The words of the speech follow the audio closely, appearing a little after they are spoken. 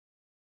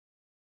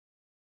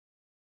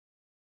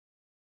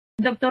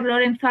Dr.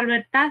 Lorenzo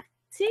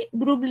Albertazzi,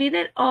 Group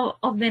Leader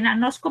of the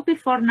Nanoscopy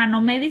for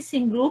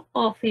Nanomedicine Group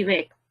of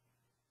IBEC.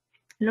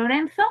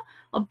 Lorenzo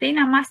obtained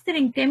a Master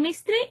in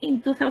Chemistry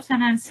in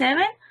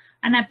 2007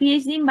 and a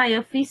PhD in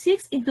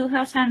Biophysics in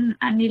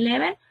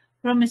 2011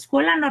 from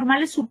Scuola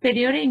Normale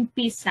Superiore in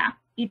Pisa,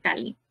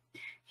 Italy.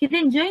 He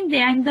then joined the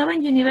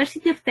Eindhoven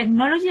University of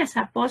Technology as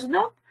a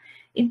postdoc.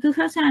 In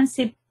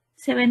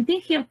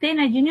 2017, he obtained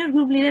a junior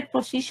group leader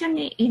position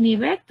in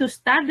IBEC to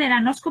start the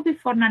Nanoscopy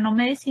for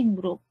Nanomedicine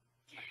Group.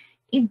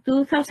 In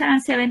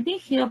 2017,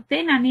 he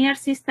obtained an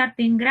ERC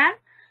starting grant,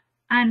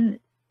 and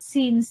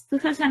since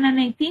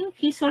 2018,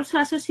 he is also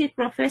associate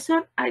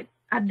professor at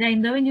the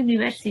Eindhoven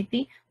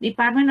University,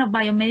 Department of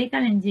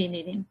Biomedical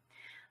Engineering.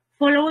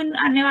 Following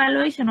an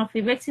evaluation of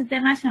IBEC's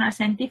International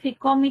Scientific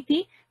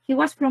Committee, he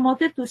was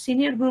promoted to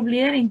senior group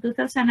leader in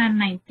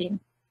 2019.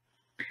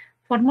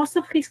 For most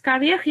of his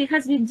career, he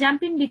has been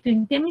jumping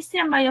between chemistry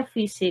and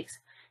biophysics.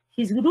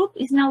 His group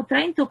is now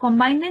trying to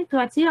combine them to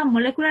achieve a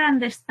molecular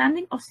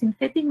understanding of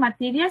synthetic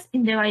materials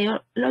in the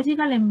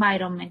biological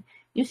environment,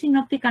 using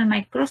optical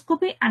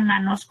microscopy and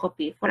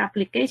nanoscopy for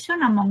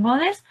application, among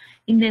others,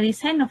 in the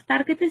design of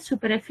targeted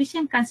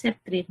super-efficient cancer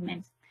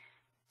treatments.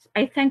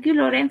 I thank you,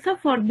 Lorenzo,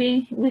 for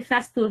being with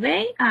us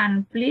today,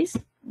 and please,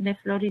 the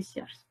floor is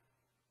yours.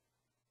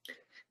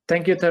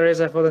 Thank you,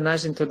 Teresa, for the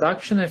nice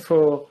introduction and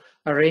for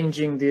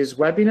arranging this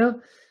webinar.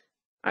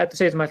 I have to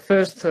say it's my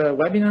first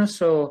webinar,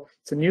 so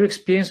it's a new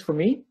experience for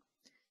me.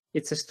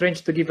 It's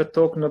strange to give a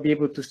talk and not be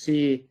able to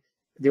see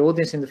the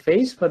audience in the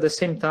face, but at the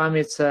same time,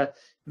 it's a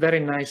very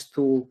nice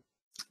tool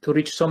to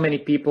reach so many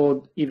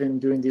people, even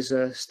during this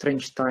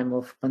strange time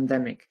of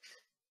pandemic.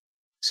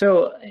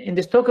 So in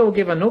this talk, I will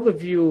give an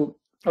overview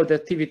of the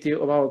activity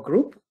of our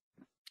group.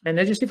 And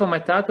as you see from my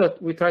title,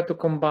 we try to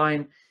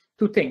combine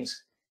two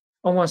things.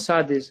 On one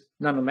side is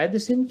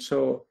nanomedicine,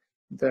 so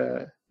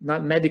the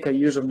medical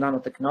use of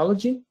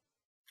nanotechnology,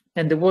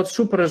 and the word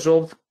super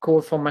resolved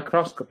code for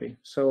microscopy.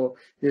 So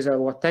these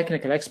are our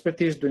technical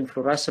expertise doing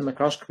fluorescent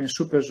microscopy and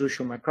super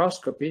resolution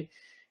microscopy.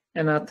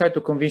 And I'll try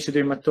to convince you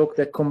during my talk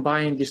that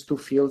combining these two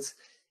fields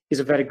is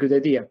a very good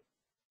idea.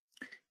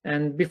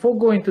 And before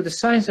going to the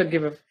science, I'll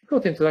give a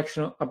short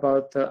introduction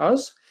about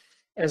us,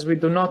 as we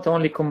do not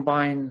only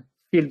combine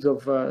fields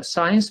of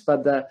science,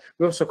 but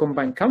we also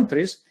combine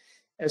countries,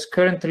 as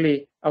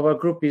currently our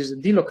group is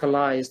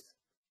delocalized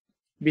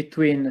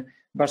between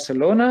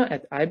Barcelona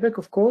at IBEC,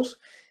 of course,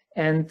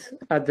 and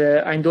at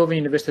the Eindhoven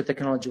University of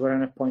Technology, where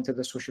I'm appointed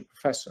associate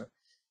professor.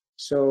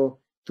 So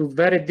two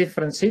very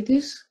different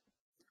cities,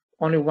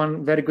 only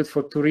one very good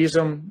for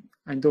tourism.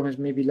 Eindhoven is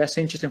maybe less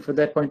interesting from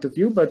that point of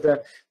view, but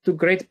two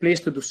great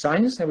places to do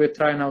science, and we're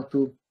trying now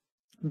to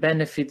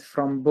benefit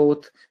from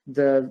both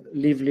the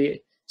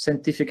lively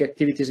scientific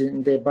activities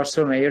in the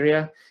Barcelona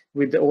area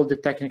with all the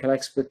technical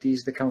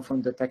expertise that come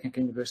from the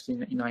Technical University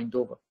in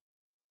Eindhoven.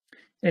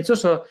 And it's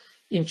also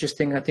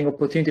interesting, I think,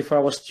 opportunity for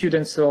our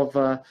students of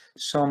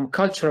some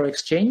cultural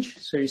exchange.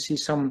 So you see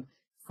some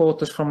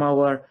photos from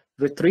our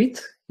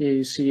retreat. Here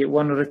you see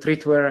one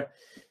retreat where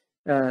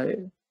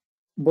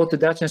both the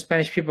Dutch and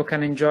Spanish people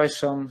can enjoy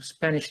some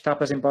Spanish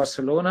tapas in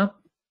Barcelona,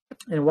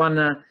 and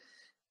one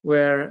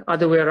where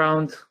other way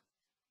around,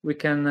 we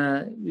can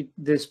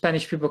the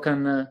Spanish people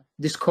can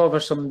discover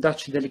some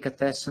Dutch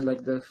delicatessen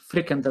like the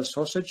frikandel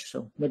sausage,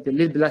 so maybe a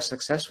little bit less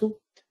successful,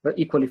 but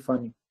equally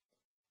funny.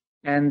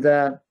 And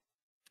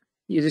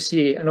you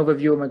see an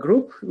overview of my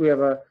group. We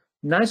have a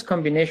nice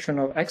combination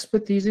of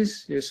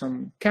expertises. There's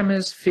some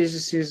chemists,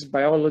 physicists,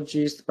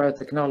 biologists,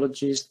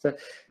 biotechnologists.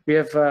 We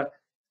have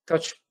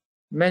touched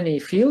many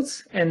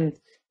fields, and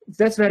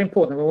that's very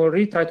important. We will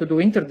really try to do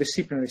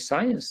interdisciplinary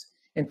science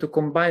and to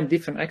combine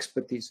different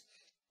expertise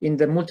in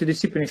the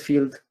multidisciplinary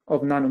field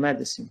of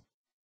nanomedicine.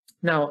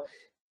 Now,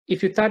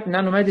 if you type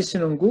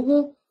nanomedicine on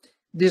Google,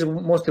 this is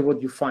mostly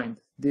what you find.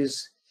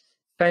 These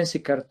fancy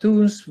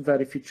cartoons,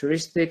 very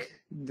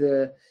futuristic.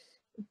 It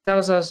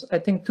tells us, I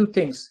think, two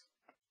things.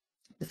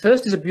 The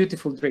first is a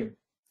beautiful dream.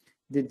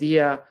 The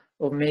idea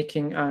of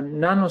making a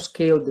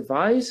nanoscale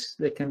device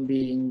that can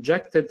be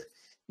injected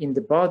in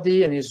the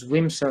body and it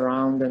swims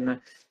around and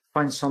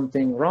find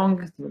something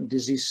wrong,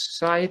 disease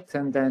site,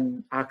 and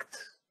then act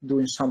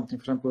doing something,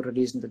 for example,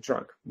 releasing the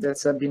drug.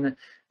 That's been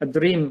a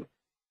dream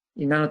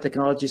in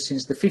nanotechnology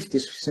since the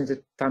 50s, since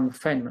the time of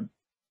Feynman.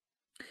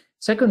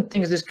 Second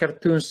thing this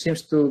cartoon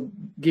seems to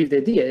give the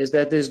idea is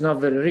that it's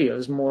not very real.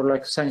 It's more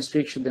like science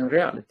fiction than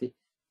reality.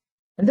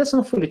 And that's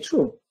not fully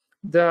true.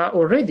 There are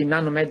already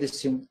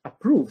nanomedicine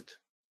approved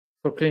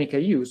for clinical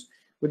use.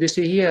 What you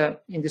see here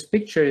in this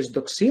picture is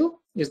Doxil,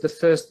 is the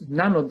first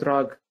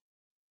nanodrug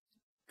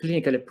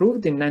clinically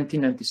approved in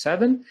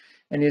 1997,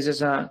 and is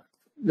as a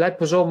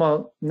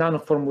liposomal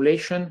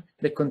nanoformulation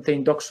that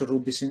contains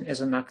doxorubicin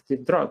as an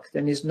active drug,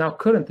 and is now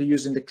currently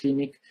used in the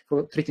clinic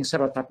for treating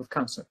several types of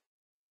cancer.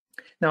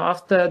 Now,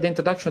 after the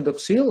introduction of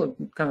Doxil,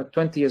 kind of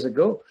 20 years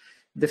ago,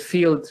 the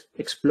field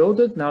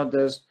exploded. Now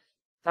there's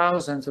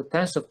thousands or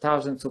tens of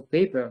thousands of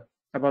papers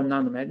about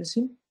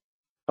nanomedicine.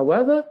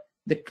 However,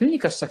 the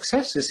clinical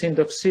successes in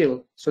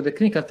Doxil, so the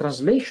clinical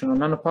translation of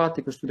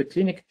nanoparticles to the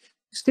clinic,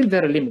 still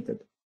very limited.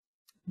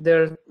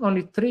 There are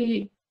only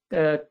 3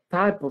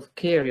 types of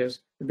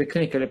carriers that be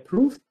clinically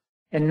approved,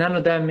 and none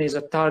of them is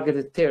a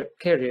targeted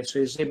carrier, so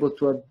it's able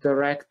to have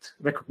direct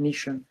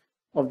recognition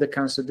of the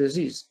cancer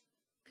disease.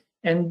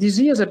 And these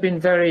years have been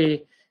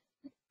very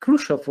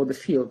crucial for the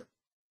field.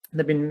 There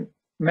have been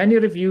many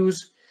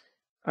reviews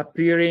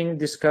appearing,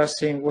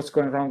 discussing what's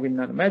going wrong with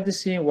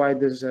nanomedicine, why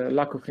there's a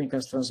lack of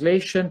clinical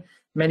translation.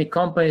 Many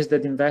companies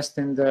that invest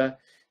in the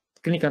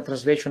clinical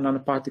translation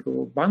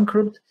nanoparticle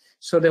bankrupt.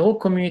 So the whole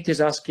community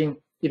is asking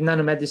if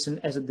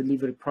nanomedicine has a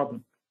delivery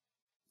problem.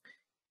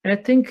 And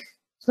I think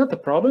it's not a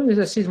problem.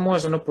 I see it more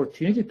as an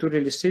opportunity to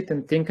really sit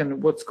and think on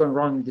what's going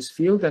wrong in this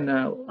field and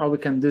how we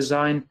can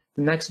design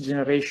the next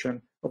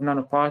generation of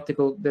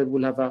nanoparticle that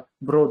will have a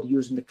broad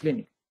use in the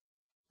clinic.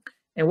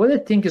 And what I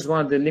think is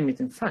one of the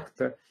limiting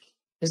factors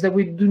is that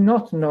we do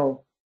not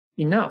know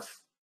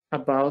enough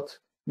about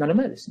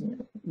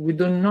nanomedicine. We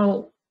don't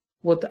know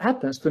what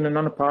happens to the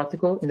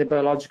nanoparticle in the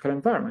biological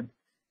environment.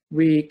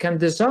 We can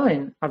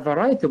design a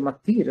variety of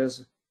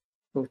materials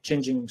of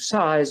changing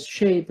size,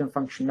 shape, and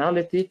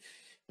functionality,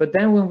 but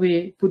then when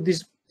we put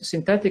these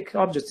synthetic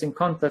objects in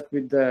contact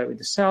with the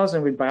cells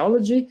and with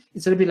biology,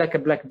 it's a little bit like a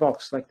black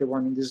box, like the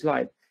one in this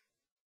slide.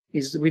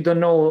 We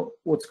don't know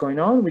what's going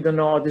on, we don't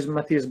know how these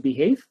materials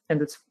behave, and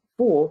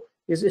therefore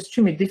it's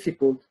extremely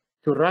difficult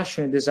to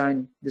rationally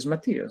design these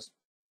materials.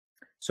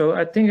 So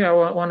I think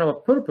one of our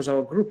purpose of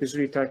our group is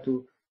really try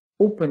to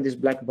open this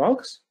black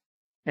box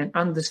and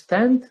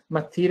understand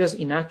materials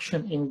in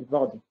action in the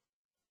body.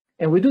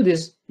 And we do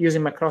this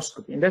using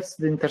microscopy, and that's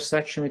the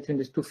intersection between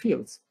these 2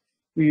 fields.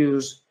 We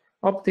use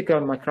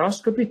optical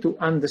microscopy to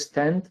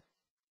understand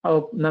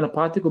how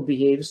nanoparticle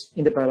behaves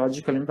in the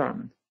biological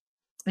environment.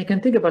 You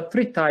can think about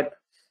 3 types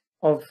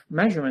of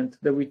measurement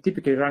that we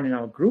typically run in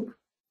our group.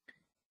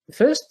 The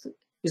first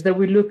is that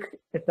we look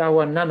at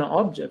our nano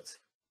objects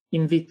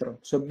in vitro,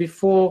 so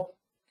before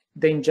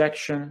the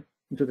injection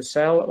into the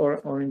cell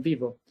or in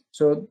vivo.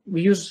 So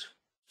we use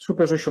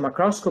super resolution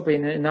microscopy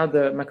and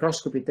another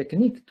microscopy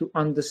technique to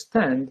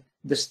understand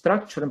the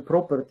structure and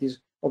properties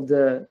of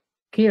the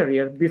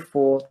carrier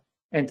before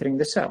entering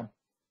the cell.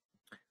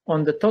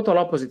 On the total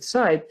opposite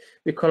side,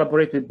 we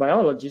collaborate with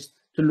biologists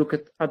to look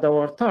at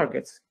our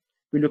targets.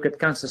 We look at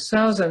cancer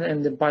cells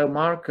and the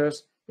biomarkers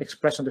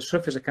expressed on the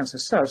surface of cancer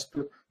cells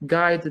to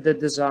guide the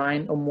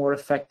design of more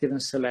effective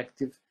and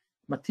selective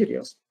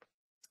materials.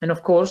 And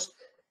of course,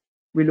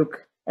 we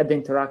look at the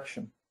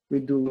interaction. We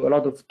do a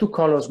lot of 2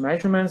 colors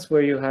measurements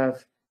where you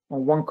have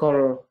on one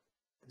color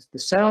the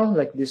cell,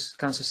 like this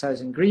cancer cell is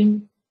in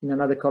green, in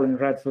another color in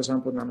red, for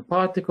example,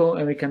 nanoparticle,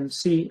 and we can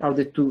see how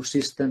the 2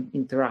 systems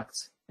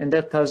interact. And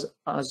that tells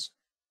us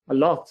a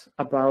lot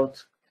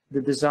about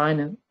the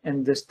design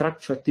and the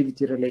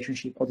structure-activity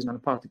relationship of the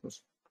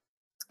nanoparticles.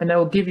 And I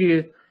will give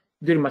you,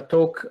 during my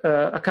talk,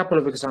 a couple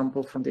of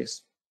examples from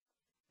this.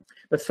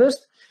 But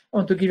first, I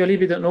want to give you a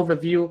little bit of an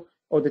overview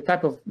of the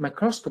type of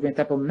microscopy and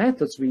type of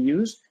methods we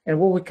use and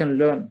what we can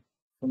learn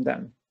from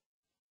them.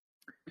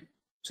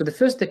 So the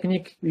first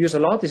technique we use a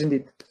lot is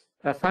indeed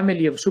a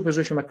family of super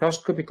resolution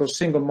microscopy called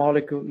single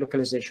molecule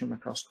localization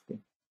microscopy.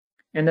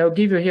 And I'll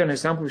give you here an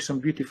example with some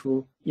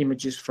beautiful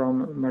images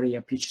from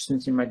Maria, PhD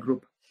student in my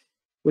group.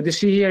 What you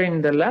see here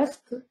in the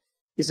left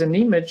is an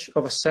image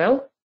of a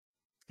cell.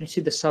 You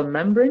see the cell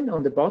membrane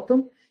on the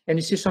bottom, and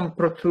you see some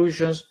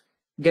protrusions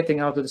getting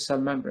out of the cell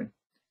membrane.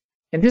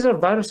 And these are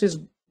viruses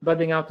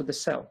budding out of the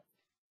cell.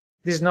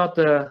 This is not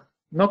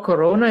no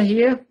corona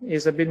here,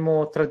 is a bit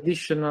more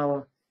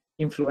traditional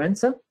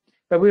influenza,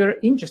 but we are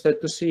interested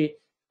to see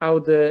how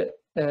the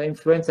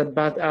influenza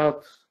bud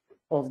out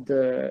of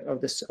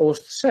the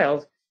host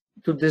cells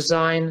to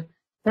design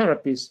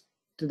therapies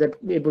to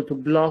be able to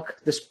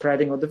block the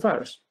spreading of the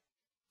virus.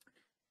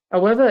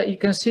 However, you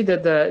can see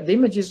that the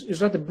image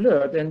is rather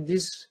blurred, and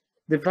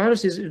the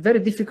virus is very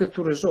difficult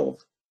to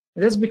resolve.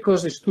 And that's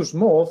because it's too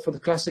small for the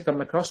classical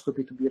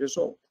microscopy to be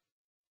resolved.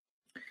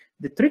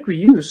 The trick we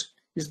use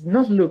is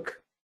not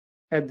look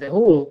at the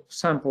whole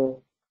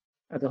sample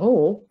as a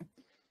whole,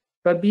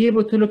 but be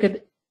able to look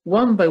at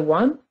one by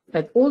one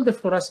at all the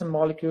fluorescent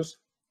molecules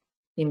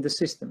in the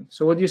system.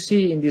 So what you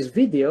see in this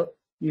video,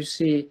 you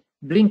see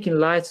blinking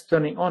lights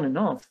turning on and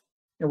off.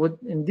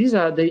 And these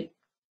are the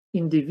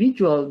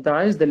individual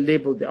dyes that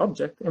label the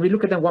object. And we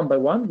look at them one by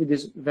one with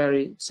this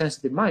very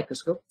sensitive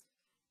microscope.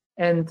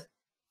 And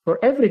for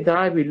every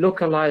dye, we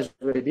localize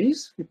where it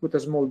is. We put a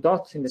small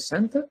dot in the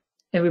center,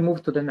 and we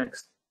move to the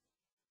next.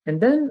 And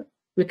then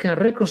we can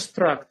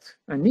reconstruct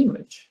an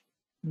image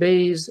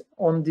based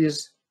on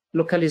this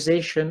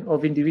localization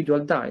of individual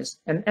dyes.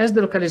 And as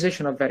the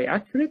localization are very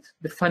accurate,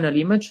 the final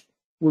image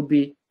will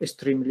be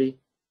extremely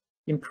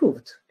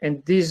improved.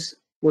 And this is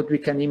what we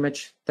can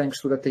image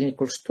thanks to the technique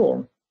called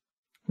STORM.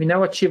 We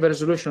now achieve a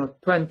resolution of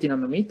 20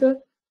 nanometer,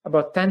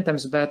 about 10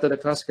 times better than the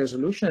classical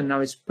resolution, and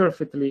now it's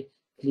perfectly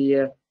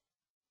clear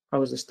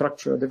how is the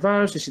structure of the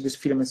virus. You see these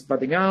filaments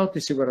budding out,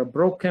 you see where are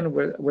broken,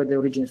 where they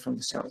originate from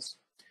the cells.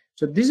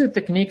 So this is a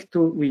technique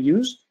we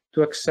use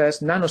to access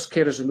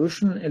nanoscale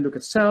resolution and look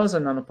at cells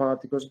and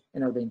nanoparticles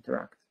and how they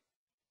interact.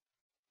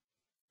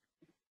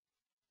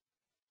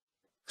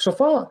 So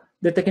far,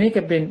 the technique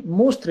has been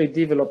mostly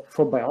developed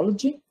for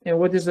biology, and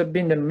what has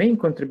been the main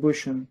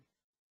contribution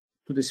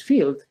to this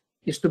field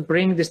is to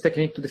bring this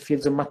technique to the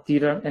fields of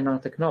material and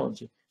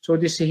nanotechnology. So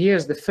what you see here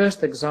is the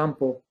first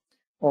example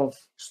of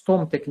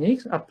storm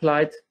techniques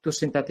applied to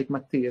synthetic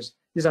materials.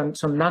 These are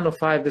some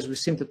nanofibers we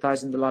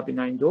synthesized in the lab in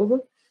Eindhoven.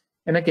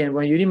 And again,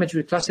 when you image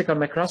with classical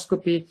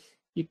microscopy,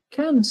 you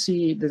can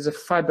see there's a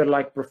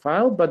fiber-like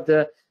profile, but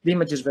the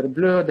image is very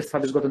blurred, the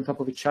fibers got on top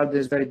of each other,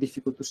 it's very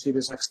difficult to see the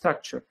exact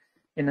structure.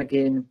 And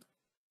again,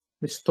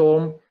 the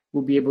storm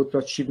will be able to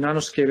achieve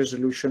nanoscale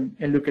resolution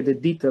and look at the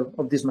detail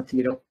of this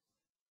material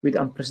with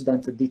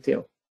unprecedented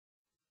detail.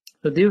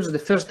 So this is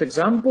the first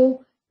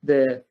example,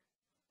 the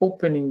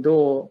opening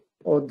door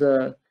of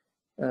the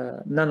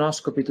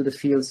nanoscopy to the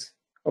fields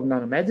of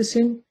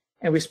nanomedicine.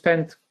 And we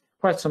spent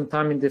quite some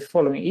time in the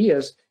following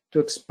years to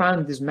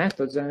expand these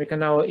methods, and we can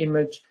now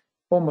image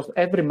almost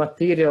every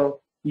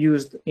material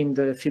used in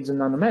the fields of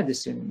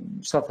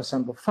nanomedicine: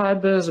 self-assembled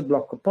fibers,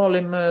 block of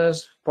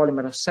polymers,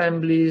 polymer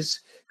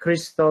assemblies,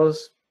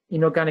 crystals,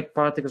 inorganic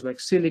particles like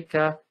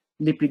silica,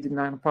 lipid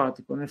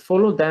nanoparticle. And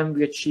follow them,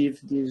 we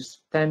achieve these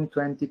 10,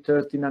 20,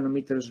 30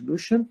 nanometer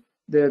resolution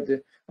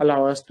that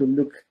allow us to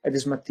look at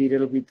this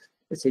material with,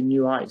 let's say,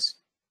 new eyes.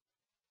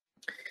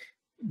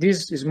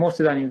 This is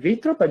mostly done in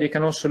vitro, but you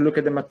can also look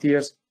at the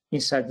materials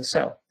inside the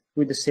cell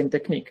with the same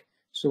technique.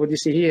 So what you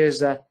see here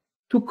is a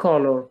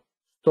two-color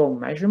storm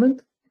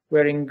measurement,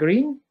 where in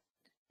green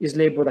is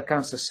labeled a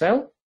cancer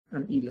cell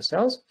and ill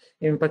cells,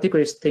 and in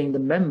particular stain the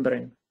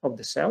membrane of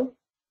the cell.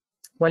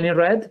 While in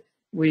red,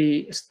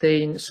 we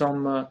stain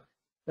some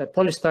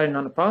polystyrene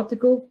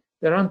nanoparticle.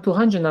 They're around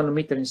 200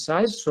 nanometer in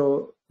size,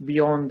 so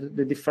beyond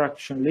the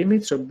diffraction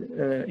limit, so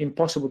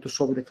impossible to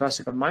solve with the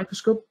classical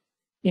microscope.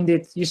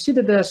 Indeed, you see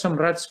that there are some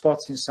red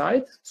spots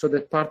inside, so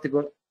the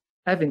particles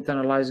have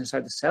internalized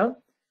inside the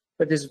cell,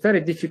 but it's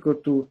very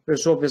difficult to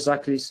resolve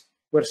exactly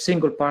where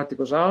single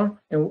particles are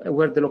and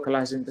where they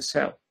localize in the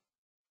cell.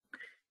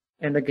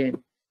 And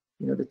again,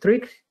 you know the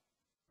trick,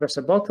 press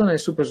a button and a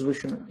super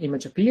resolution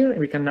image appear, and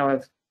we can now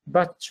have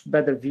much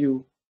better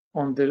view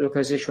on the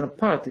localization of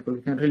particles.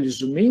 We can really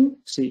zoom in,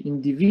 see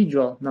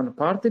individual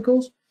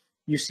nanoparticles.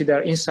 You see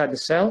they're inside the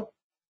cell.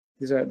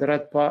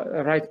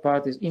 The right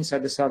part is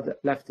inside the cell, the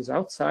left is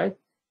outside.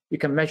 We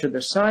can measure their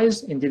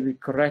size, indeed we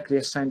correctly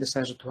assign the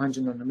size of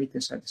 200 nanometers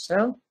inside the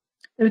cell.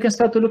 And we can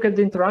start to look at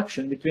the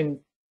interaction between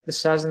the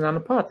cells and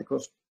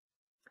nanoparticles.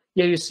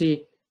 Here you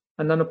see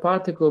a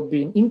nanoparticle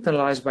being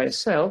internalized by a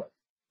cell.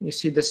 You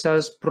see the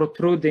cells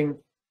protruding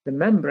the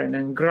membrane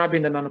and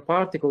grabbing the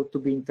nanoparticle to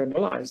be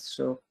internalized.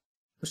 So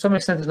to some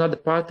extent, it's not the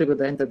particle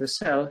that entered the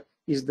cell,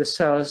 it's the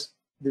cells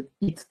that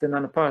eat the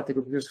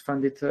nanoparticle because they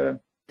find it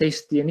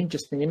tasty and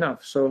interesting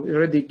enough. So it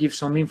already gives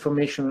some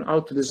information on how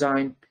to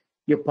design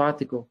your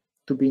particle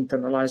to be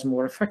internalized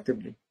more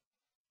effectively.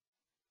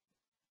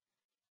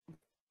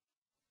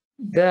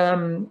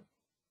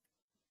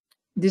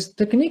 These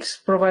techniques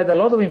provide a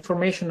lot of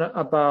information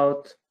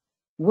about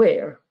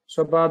where,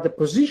 so about the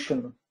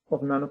position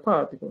of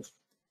nanoparticles.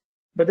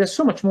 But there's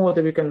so much more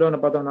that we can learn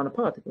about the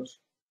nanoparticles.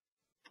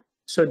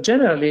 So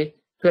generally,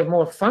 to have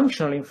more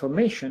functional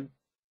information,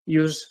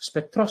 use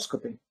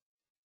spectroscopy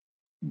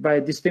by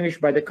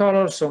distinguished by the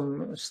color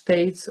some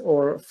states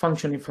or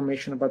functional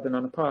information about the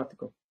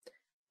nanoparticle.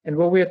 And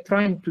what we are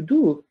trying to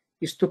do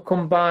is to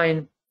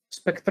combine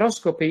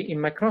spectroscopy in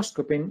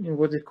microscopy in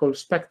what is called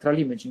spectral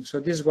imaging. So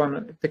this is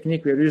one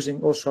technique we're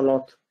using also a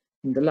lot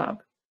in the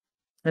lab.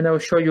 And I will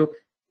show you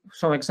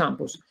some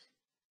examples.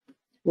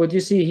 What you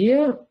see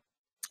here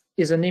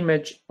is an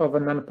image of a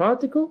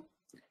nanoparticle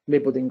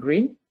labeled in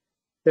green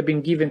that has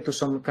been given to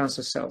some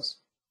cancer cells.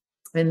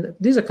 And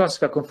this is a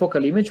classical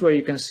confocal image where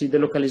you can see the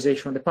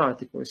localization of the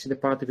particle. You see the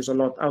particle is a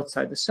lot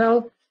outside the cell,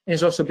 and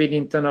it's also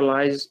being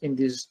internalized in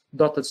this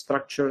dotted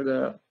structure,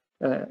 the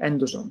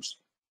endosomes.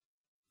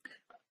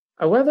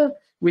 However,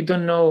 we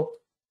don't know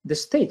the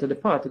state of the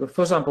particle.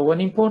 For example,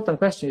 one important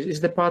question is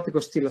the particle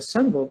still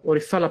assembled or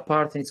it fell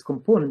apart in its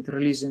component,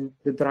 releasing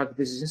the drug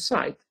that is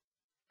inside?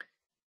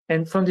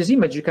 And from this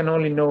image, you can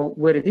only know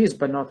where it is,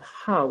 but not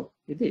how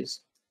it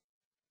is.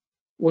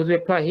 What we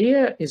apply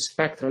here is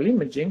spectral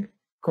imaging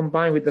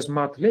combined with the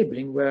smart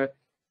labeling, where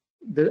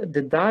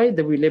the dye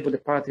that we label the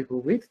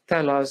particle with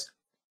tell us,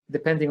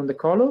 depending on the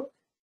color,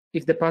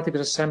 if the particle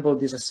is assembled or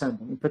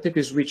disassembled. In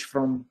particular, switch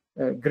from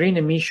green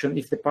emission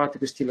if the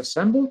particle is still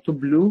assembled to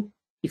blue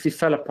if it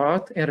fell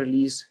apart and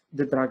release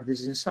the drug that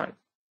is inside.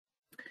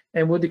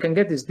 And what you can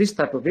get is this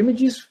type of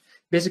images.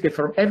 Basically,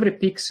 from every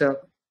pixel,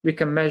 we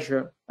can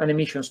measure an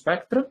emission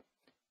spectra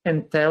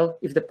and tell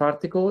if the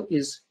particle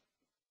is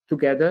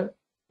together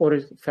or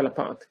it fell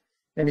apart.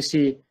 And you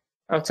see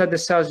outside the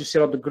cells, you see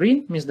a lot of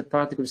green, means the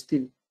particle is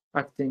still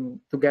acting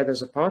together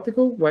as a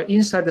particle, while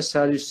inside the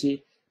cell, you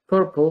see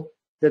purple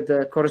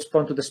that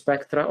correspond to the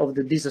spectra of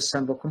the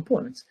disassembled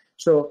components.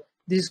 So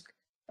this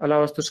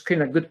allows us to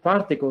screen a good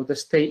particle that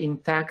stay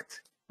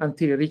intact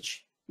until it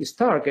reach its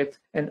target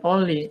and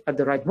only at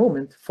the right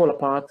moment fall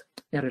apart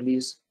and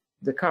release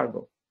the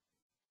cargo.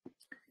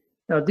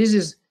 Now, this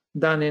is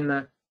done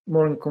in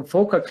more in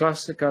confocal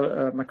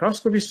classical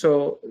microscopy,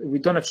 so we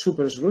don't have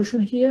super resolution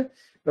here,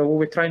 but what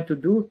we're trying to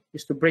do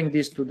is to bring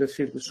this to the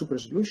field of super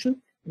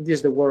resolution. This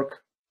is the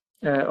work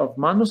of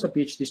Manos, a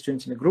PhD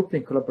student in a group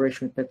in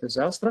collaboration with Peter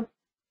Zelstra,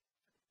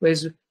 where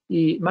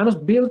Manos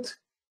built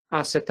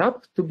a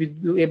setup to be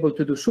able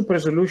to do super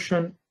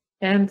resolution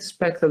and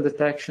spectral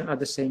detection at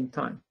the same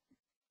time.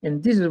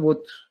 And this is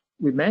what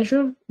we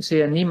measure. You see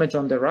an image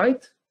on the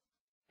right,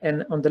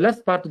 and on the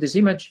left part of this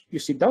image, you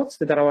see dots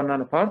that are our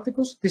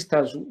nanoparticles. This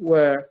tells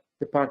where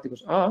the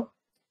particles are.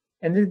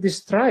 And then these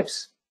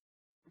stripes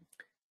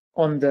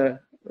on the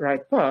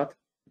right part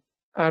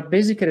are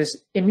basically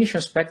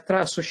emission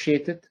spectra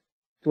associated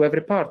to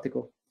every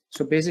particle.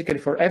 So basically,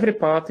 for every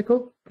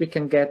particle, we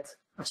can get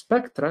a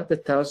spectra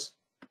that tells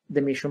the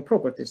emission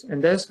properties.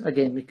 And this,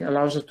 again,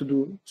 allows us to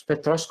do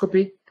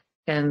spectroscopy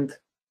and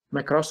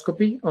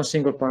microscopy on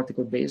single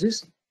particle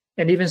basis,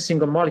 and even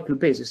single molecule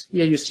basis.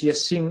 Here you see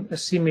a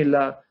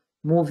similar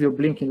movie of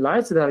blinking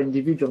lights that are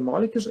individual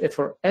molecules, and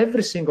for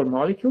every single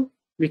molecule,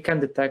 we can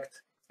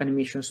detect an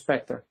emission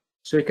spectra.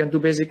 So we can do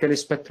basically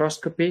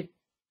spectroscopy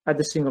at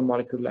the single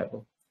molecule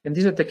level. And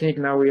this is a technique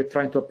now we are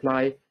trying to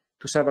apply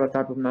to several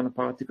types of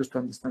nanoparticles to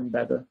understand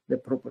better their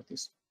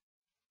properties.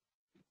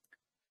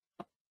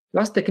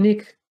 Last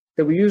technique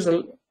that we use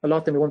a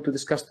lot and we want to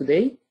discuss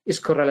today is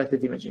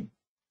correlative imaging.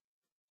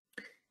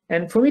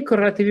 And for me,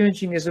 correlative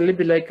imaging is a little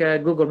bit like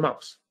Google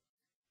Maps.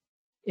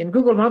 In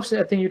Google Maps,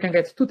 I think you can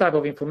get two types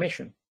of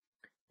information.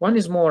 One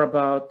is more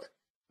about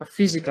a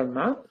physical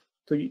map,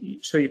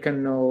 so you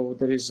can know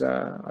there is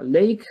a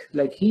lake,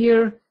 like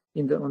here,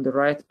 on the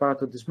right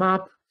part of this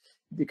map.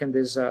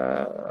 There's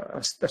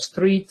a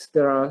street,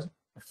 there are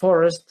a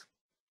forest.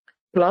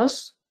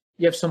 Plus,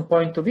 you have some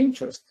point of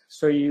interest.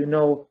 So you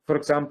know, for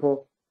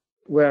example,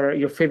 where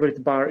your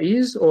favorite bar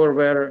is, or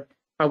where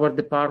our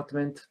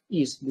department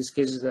is. In this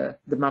case, the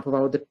map of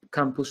our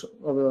campus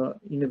of the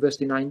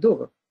University in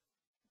Eindhoven.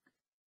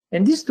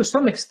 And this, to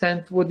some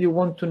extent, what you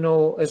want to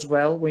know as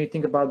well when you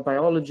think about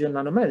biology and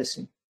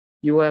nanomedicine.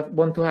 You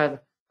want to have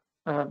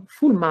a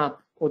full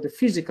map of the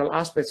physical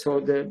aspects, or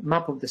the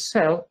map of the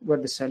cell, where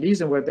the cell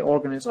is and where the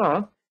organs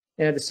are.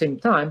 And at the same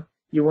time,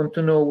 you want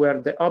to know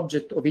where the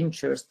object of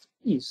interest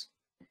is.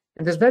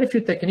 And there's very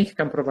few techniques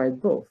can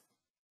provide both.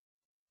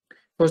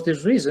 For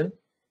this reason,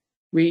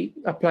 we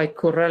apply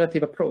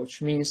correlative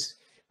approach, means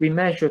we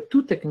measure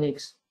two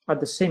techniques at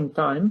the same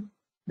time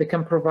that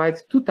can provide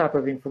two types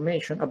of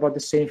information about the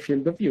same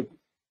field of view.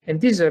 And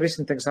this is a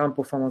recent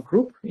example from a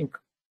group.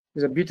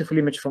 There's a beautiful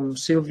image from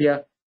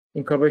Sylvia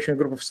in collaboration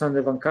with a group of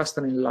Sander van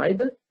Kasten in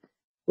Leiden.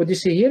 What you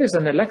see here is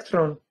an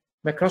electron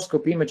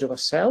microscope image of a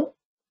cell,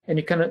 and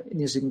it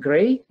is in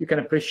gray. You can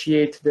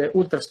appreciate the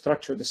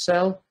ultrastructure of the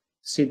cell,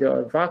 see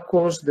the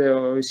vacuoles,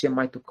 you see a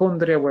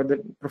mitochondria where the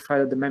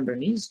profile of the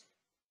membrane is.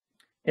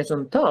 And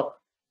on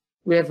top,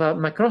 we have a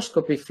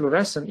microscopy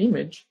fluorescent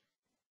image.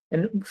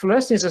 And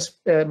fluorescence is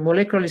a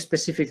molecularly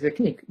specific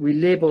technique. We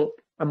label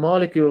a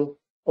molecule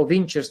of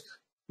interest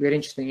we're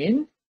interested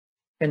in,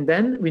 and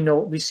then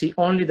we see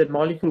only the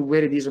molecule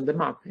where it is on the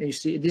map. And you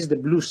see, this is the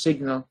blue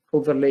signal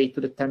overlaid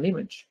to the TEM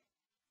image.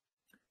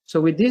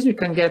 So with this, you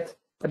can get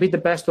a bit the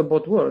best of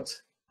both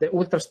worlds, the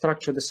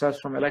ultrastructure of the cells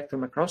from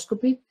electron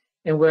microscopy,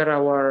 and where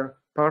our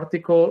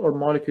particle or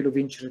molecule of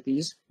interest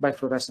is by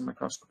fluorescent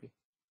microscopy.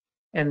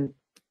 And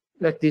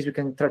like this, we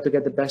can try to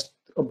get the best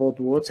of both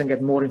worlds and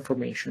get more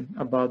information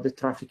about the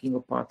trafficking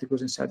of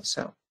particles inside the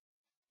cell.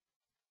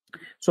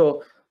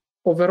 So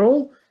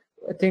overall,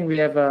 I think we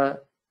have a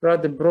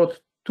rather broad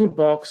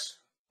toolbox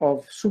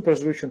of super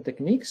resolution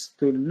techniques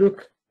to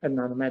look at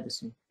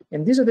nanomedicine.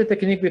 And these are the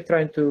techniques we're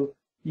trying to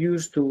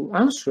use to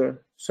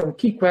answer some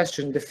key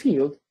questions in the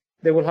field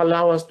that will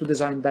allow us to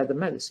design better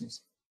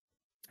medicines.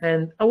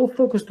 And I will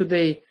focus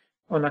today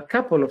on a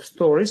couple of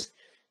stories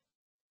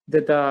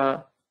that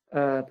are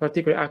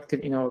particularly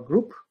active in our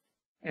group.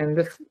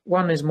 And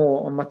one is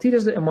more on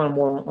materials and one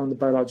more on the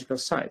biological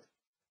side.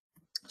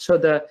 So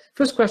the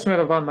first question we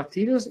have about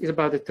materials is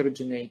about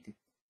heterogeneity.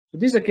 So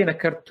this is again a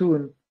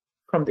cartoon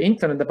from the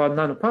internet about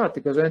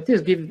nanoparticles, and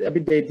it gives a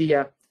bit the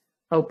idea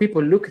how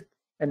people look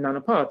at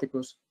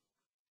nanoparticles.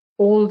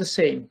 All the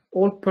same,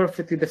 all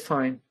perfectly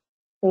defined,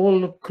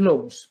 all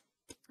clones.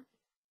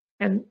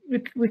 And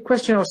we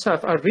question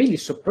ourselves, are really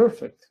so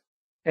perfect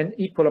and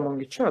equal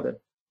among each other?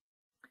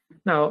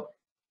 Now,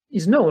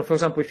 it's known, for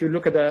example, if you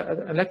look at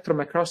an electron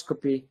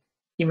microscopy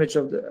image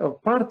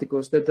of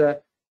particles,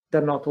 that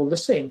they're not all the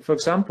same. For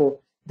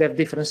example, they have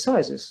different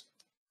sizes.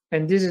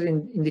 And this is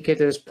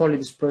indicated as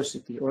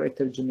polydispersity or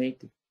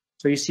heterogeneity.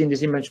 So you see in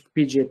this image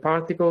PGA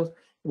particles,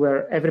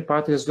 where every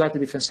particle is slightly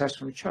different size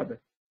from each other.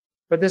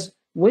 But there's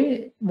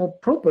way more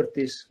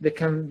properties that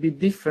can be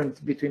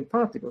different between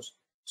particles.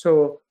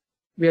 So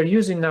we are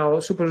using now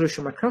super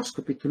resolution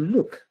microscopy to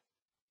look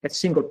at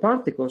single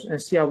particles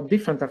and see how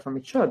different they are from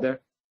each other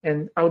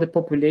and how the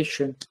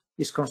population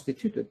is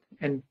constituted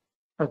and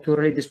how to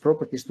relate these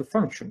properties to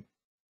function.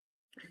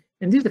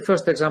 And this is the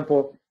first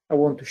example I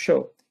want to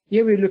show.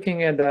 Here we're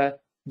looking at a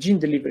gene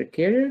delivery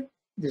carrier.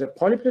 These are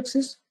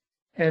polyplexes.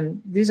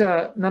 And these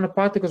are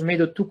nanoparticles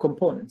made of two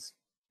components.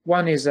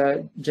 One is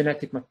a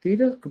genetic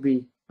material, could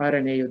be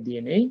RNA or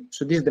DNA.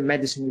 So this is the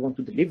medicine you want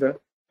to deliver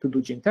to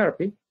do gene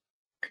therapy.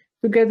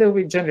 Together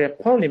with generally a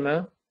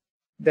polymer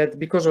that,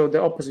 because of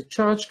the opposite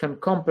charge, can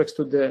complex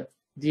to the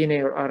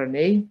DNA or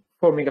RNA,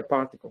 forming a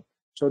particle.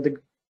 So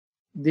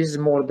this is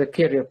more the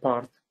carrier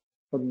part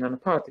of the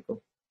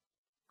nanoparticle.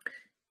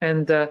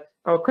 And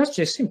our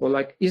question is simple,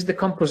 like, is the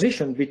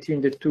composition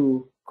between the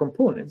two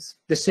components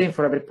the same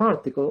for every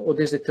particle, or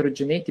there's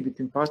heterogeneity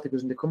between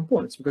particles and the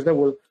components? Because that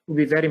will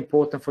be very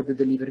important for the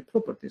delivery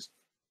properties.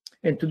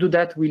 And to do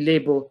that, we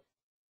label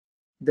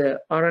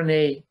the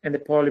RNA and the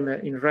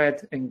polymer in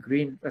red and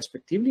green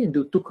respectively, and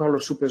do two-color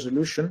super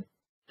resolution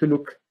to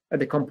look at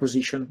the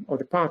composition of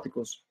the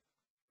particles.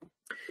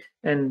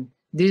 And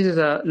this is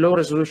a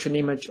low-resolution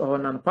image of a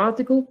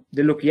nanoparticle.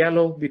 They look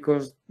yellow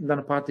because the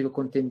nanoparticle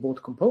contains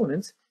both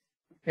components.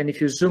 And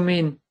if you zoom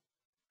in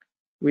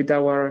with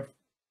our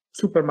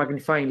super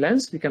magnifying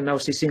lens, we can now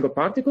see single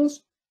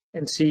particles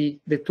and see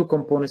the two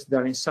components that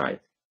are inside.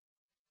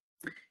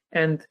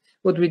 And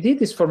what we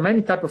did is, for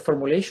many types of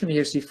formulation, here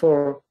you see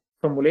for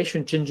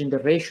formulation changing the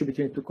ratio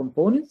between the two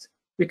components,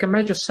 we can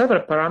measure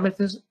several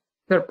parameters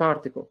per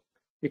particle.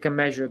 We can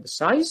measure the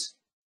size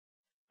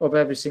of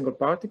every single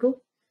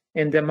particle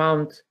and the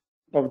amount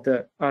of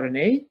the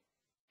RNA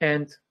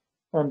and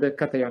on the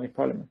cationic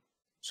polymer.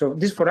 So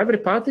this, for every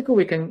particle,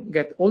 we can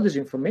get all this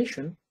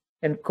information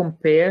and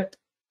compare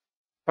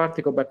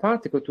particle by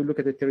particle to look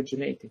at the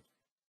heterogeneity.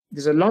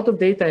 There's a lot of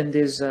data in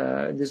this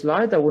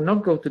slide. I will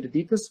not go to the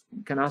details.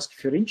 You can ask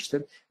if you're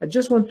interested. I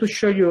just want to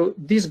show you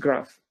this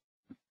graph.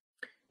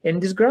 In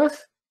this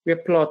graph, we are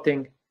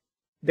plotting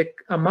the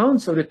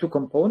amounts of the two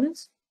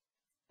components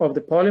of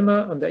the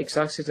polymer on the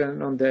x-axis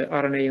and on the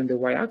RNA on the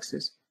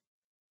y-axis.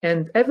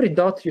 And every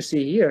dot you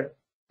see here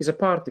is a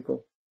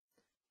particle.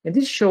 And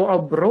this shows how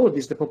broad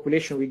is the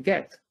population we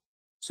get.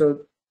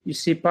 So you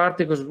see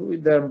particles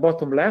with the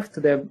bottom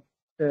left, they have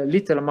a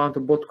little amount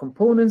of both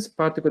components,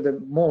 particles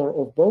that more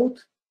of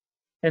both.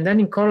 And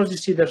then in colors, you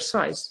see their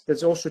size.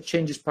 That also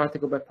changes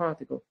particle by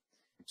particle.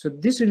 So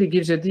this really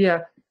gives you an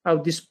idea how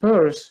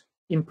dispersed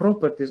in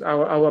properties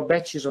our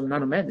batches of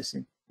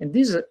nanomedicine. And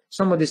these,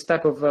 some of these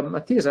type of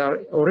materials are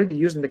already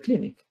used in the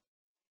clinic.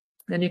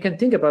 And you can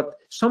think about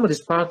some of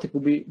these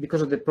particles,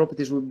 because of the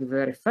properties, will be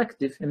very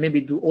effective and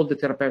maybe do all the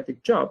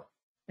therapeutic job.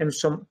 And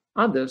some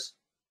others,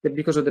 that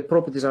because of the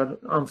properties are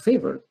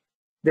unfavored,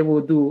 they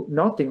will do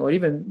nothing or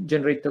even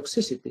generate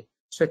toxicity.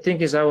 So I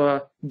think it's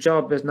our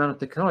job as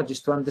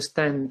nanotechnologists to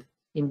understand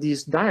in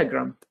this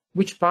diagram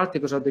which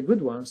particles are the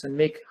good ones and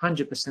make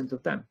 100%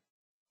 of them.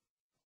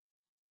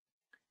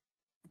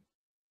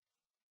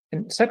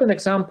 And second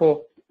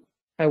example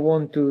I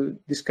want to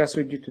discuss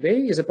with you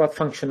today is about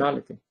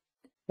functionality.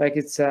 Like,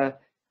 it's a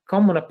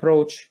common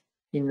approach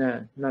in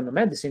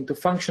nanomedicine to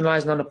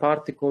functionalize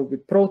nanoparticles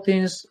with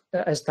proteins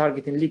as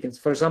targeting ligands,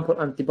 for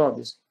example,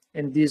 antibodies.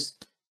 And these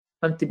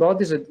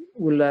antibodies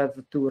will have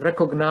to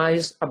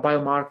recognize a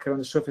biomarker on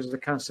the surface of the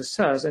cancer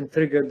cells and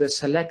trigger the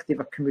selective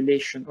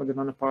accumulation of the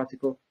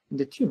nanoparticle in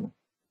the tumor.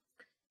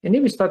 And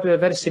here we start with a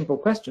very simple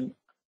question.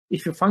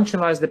 If you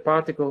functionalize the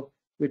particle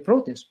with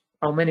proteins,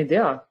 how many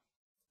there are,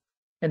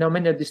 and how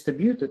many are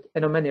distributed,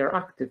 and how many are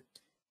active?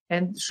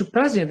 And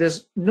surprisingly,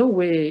 there's no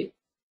way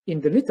in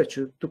the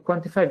literature to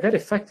quantify very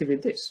effectively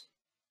this.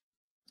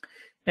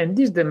 And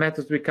these are the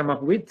methods we come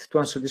up with to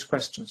answer these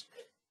questions.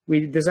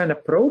 We design a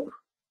probe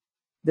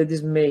that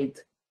is made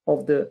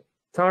of the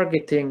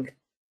targeting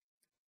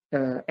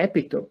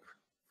epitope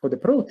for the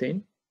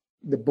protein,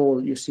 the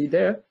ball you see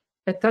there,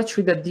 attached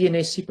with the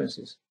DNA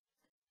sequences.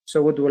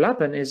 So what will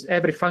happen is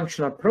every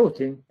functional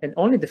protein, and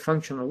only the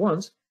functional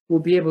ones, will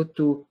be able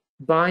to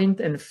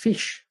bind and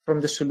fish from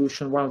the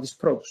solution one of these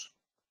probes.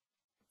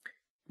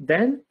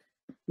 Then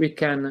we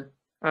can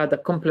add a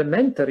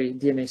complementary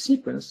DNA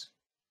sequence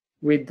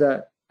with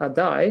a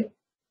dye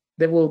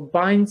that will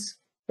bind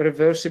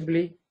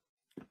reversibly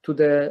to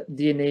the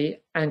DNA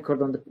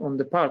anchored on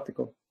the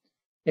particle.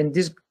 And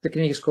this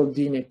technique is called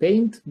DNA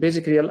paint.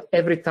 Basically,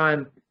 every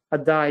time a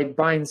dye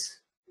binds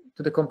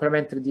to the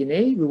complementary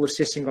DNA, we will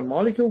see a single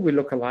molecule, we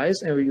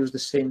localize, and we use the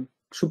same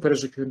super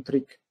resolution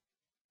trick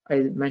I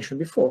mentioned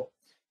before.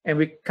 And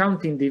we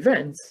counting the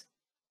events,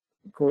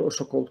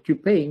 also called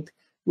Q-paint,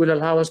 will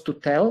allow us to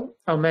tell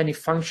how many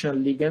functional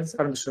ligands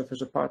are on the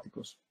surface of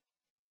particles.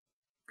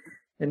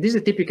 And this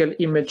is a typical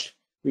image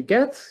we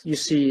get. You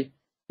see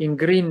in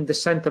green the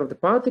center of the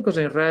particles,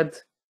 and in red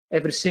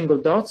every single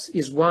dot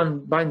is one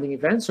binding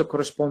event, so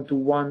correspond to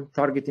one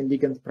targeting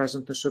ligand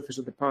present on the surface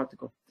of the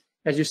particle.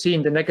 As you see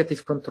in the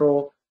negative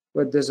control,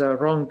 where there's a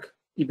wrong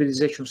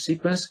hybridization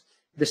sequence,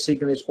 the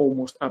signal is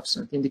almost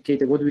absent,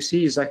 indicating what we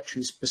see is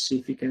actually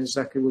specific and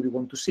exactly what we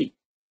want to see.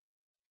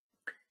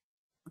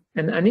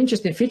 And an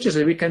interesting feature is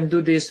that we can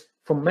do this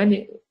for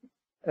many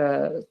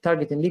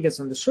targeting ligands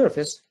on the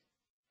surface,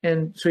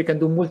 and so we can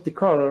do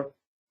multicolor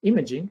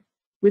imaging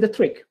with a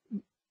trick.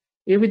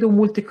 Here we do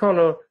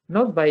multicolor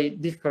not by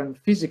different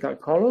physical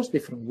colors,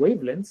 different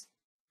wavelengths,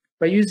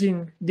 by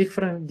using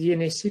different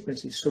DNA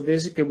sequences. So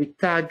basically, we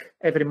tag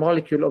every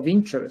molecule of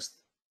interest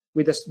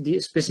with a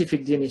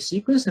specific DNA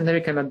sequence, and then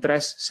we can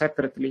address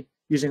separately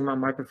using my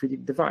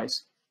microfluidic device.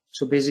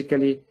 So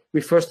basically,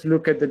 we first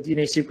look at the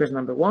DNA sequence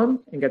number 1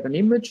 and get an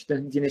image,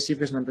 then DNA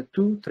sequence number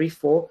 2, 3,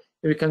 4,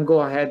 and we can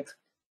go ahead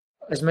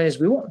as many as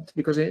we want,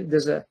 because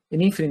there's an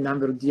infinite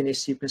number of DNA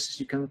sequences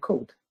you can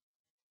code.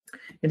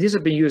 And these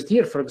have been used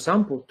here, for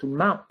example, to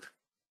map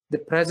the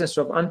presence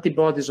of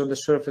antibodies on the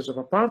surface of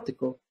a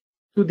particle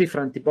to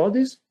different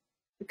antibodies.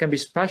 It can be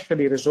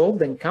spatially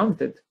resolved and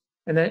counted.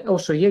 And then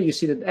also here you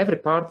see that every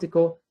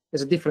particle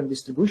has a different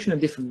distribution, a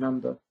different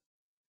number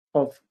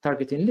of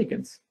targeting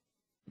ligands.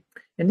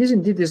 And this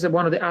indeed is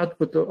one of the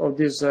output of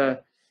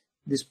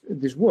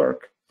this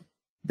work,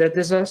 that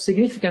there's a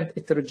significant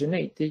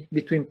heterogeneity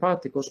between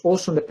particles,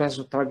 also in the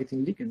presence of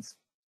targeting ligands.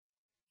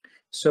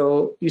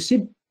 So you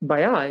see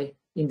by eye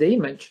in the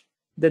image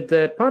that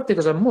the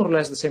particles are more or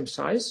less the same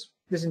size.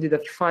 There's indeed a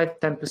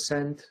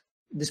 5–10%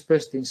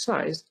 dispersed in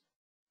size.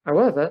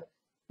 However,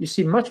 you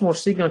see much more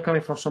signal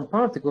coming from some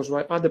particles,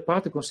 while other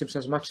particles seem to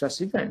have much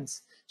less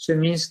events. So it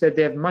means that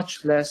they have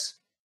much less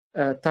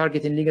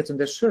targeting ligands on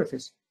their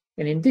surface.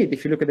 And indeed,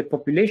 if you look at the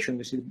population,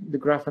 you see the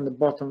graph on the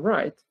bottom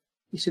right,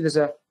 you see there's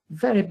a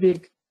very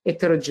big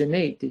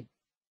heterogeneity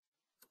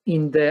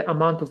in the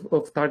amount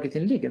of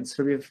targeting ligands.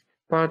 So we have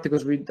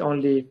particles with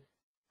only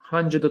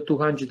 100 or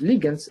 200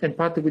 ligands and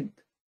particles with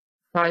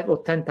 5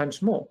 or 10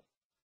 times more.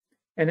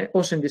 And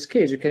also in this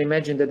case, you can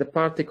imagine that the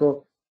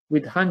particle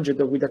with 100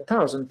 or with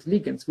 1,000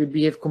 ligands will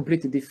behave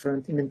completely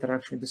different in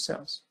interaction with the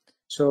cells.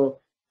 So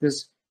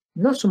there's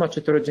not so much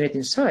heterogeneity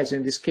in size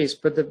in this case,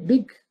 but the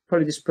big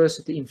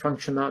polydispersity in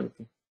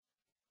functionality.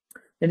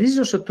 And this is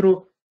also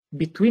true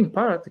between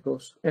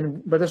particles,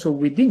 but also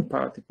within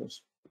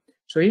particles.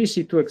 So here you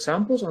see two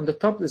examples. On the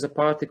top, there's a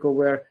particle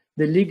where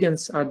the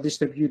ligands are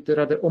distributed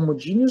rather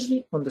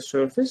homogeneously on the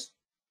surface,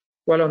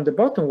 while on the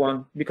bottom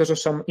one, because of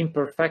some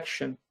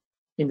imperfection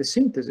in the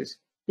synthesis,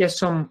 you have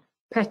some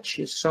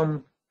patches,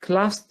 some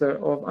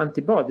cluster of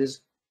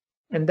antibodies,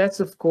 and that's,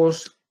 of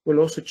course, will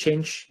also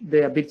change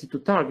the ability to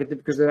target it,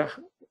 because there are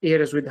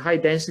areas with high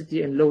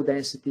density and low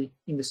density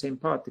in the same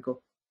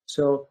particle.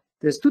 So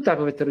there's two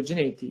types of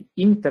heterogeneity,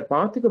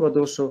 interparticle, but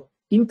also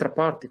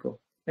intraparticle,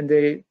 and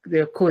they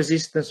are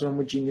coexistence of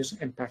homogeneous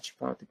and patchy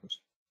particles.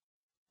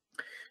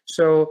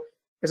 So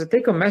as a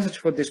take-home message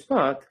for this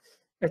part,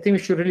 I think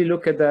we should really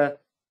look at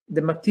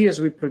the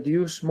materials we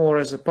produce more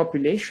as a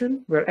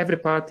population, where every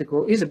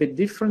particle is a bit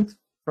different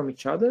from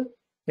each other,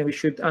 and we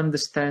should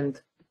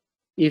understand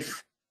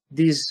if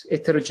this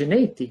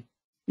heterogeneity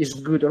is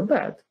good or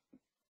bad.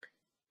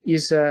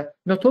 Is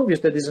not obvious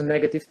that is a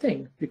negative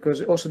thing,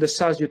 because also the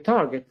cells you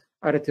target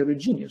are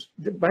heterogeneous.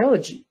 The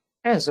biology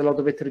has a lot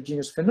of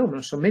heterogeneous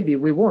phenomena, so maybe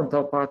we want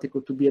our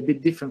particle to be a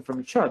bit different from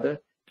each other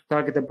to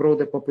target a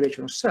broader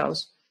population of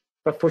cells,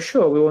 but for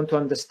sure we want to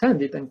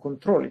understand it and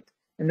control it.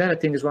 And that, I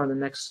think, is one of the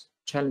next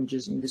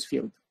challenges in this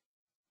field.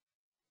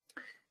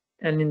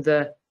 And in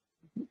the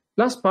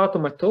last part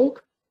of my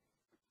talk,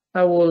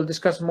 I will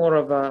discuss more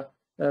of a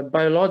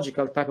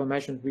biological type of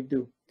measurement we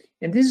do.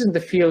 And this is in the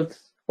field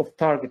of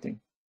targeting.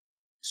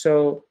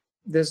 So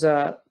there's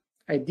an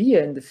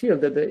idea in the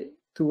field that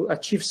to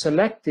achieve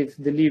selective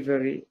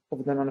delivery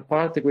of the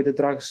nanoparticle with the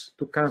drugs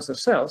to cancer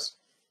cells,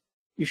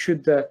 you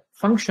should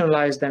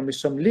functionalize them with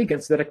some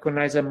ligands that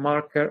recognize a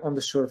marker on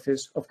the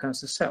surface of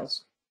cancer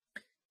cells.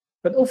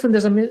 But often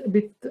there's a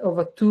bit of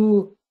a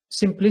too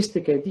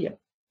simplistic idea.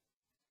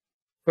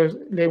 Because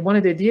one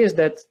of the ideas is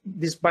that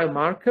this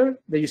biomarker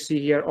that you see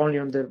here only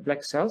on the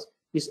black cells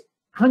is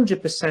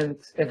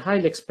 100% and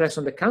highly expressed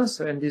on the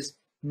cancer, and is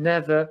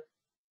never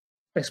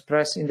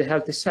expressed in the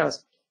healthy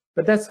cells.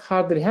 But that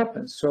hardly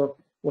happens. So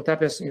what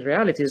happens in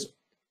reality is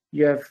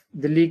you have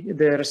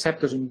the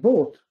receptors in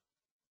both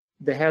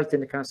the healthy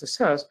and the cancer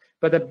cells,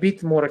 but a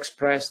bit more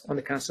expressed on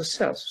the cancer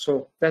cells.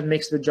 So that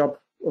makes the job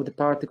of the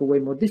particle way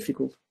more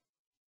difficult.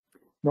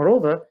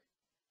 Moreover,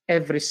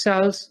 every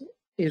cell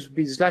is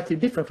slightly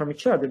different from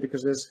each other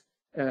because there's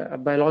a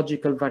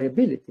biological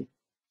variability.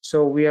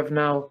 So we have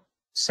now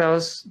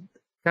cells,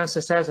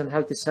 cancer cells and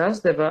healthy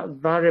cells, they have a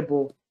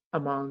variable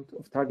amount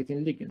of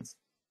targeting ligands.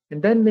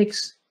 And that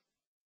makes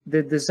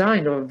the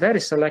design of a very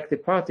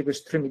selective particle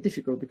extremely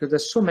difficult, because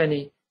there's so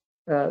many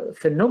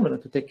phenomena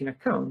to take in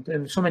account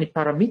and so many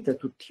parameters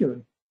to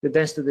tune. The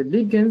density of the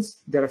ligands,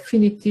 their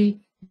affinity,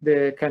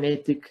 the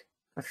kinetic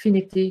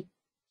affinity.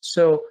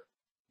 So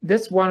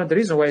that's one of the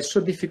reasons why it's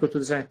so difficult to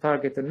design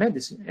targeted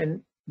medicine.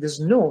 And there's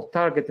no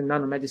targeted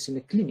nanomedicine in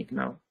the clinic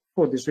now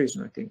for this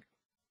reason, I think.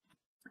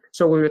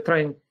 So we were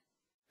trying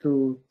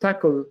to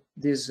tackle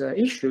this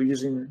issue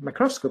using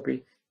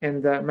microscopy,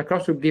 and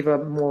microscopy give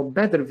a more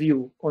better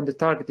view on the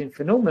targeting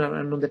phenomenon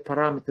and on the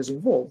parameters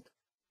involved.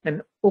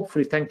 And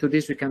hopefully, thanks to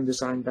this, we can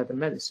design better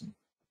medicine.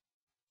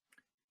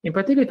 In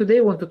particular, today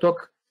I want to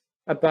talk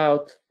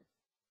about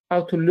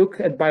how to look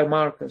at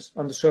biomarkers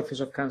on the surface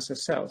of cancer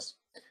cells.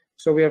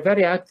 So we are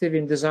very active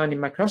in designing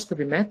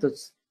microscopy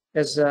methods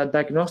as a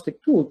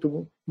diagnostic tool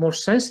to more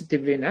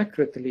sensitively and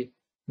accurately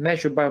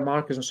measure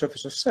biomarkers on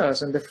surface of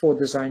cells and therefore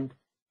design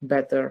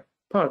better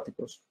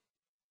particles.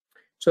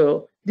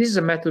 So this is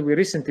a method we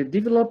recently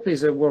developed.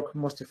 It's a work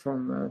mostly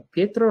from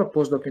Pietro, a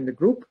postdoc in the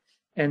group,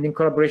 and in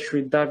collaboration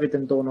with David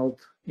and Donald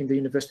in the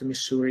University of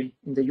Missouri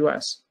in the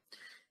US.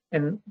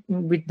 And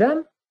with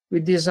them, we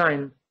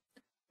designed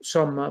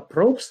some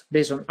probes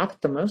based on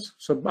aptamers.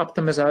 So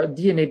aptamers are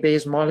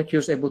DNA-based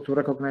molecules able to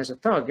recognize a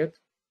target,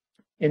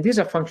 and these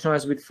are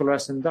functionalized with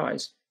fluorescent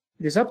dyes.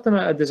 These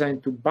aptamers are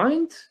designed to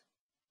bind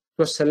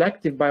to a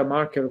selective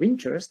biomarker of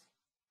interest,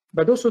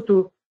 but also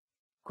to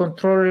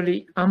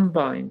controllably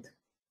unbind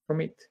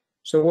from it.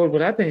 So what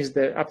will happen is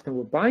the aptamer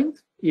will bind,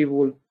 it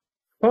will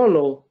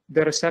follow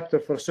the receptor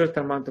for a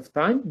certain amount of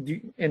time,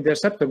 and the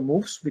receptor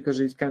moves because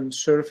it can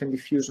surf and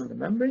diffuse on the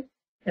membrane,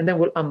 and then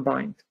will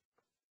unbind.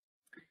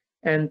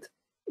 And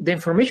the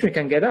information we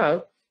can get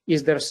out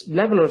is their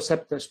level of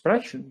receptor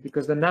expression,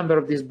 because the number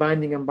of these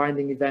binding and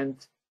unbinding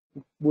events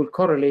will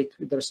correlate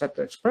with the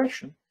receptor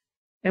expression.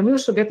 And we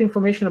also get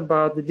information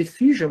about the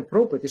diffusion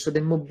properties, so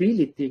the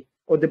mobility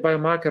of the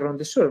biomarker on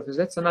the surface.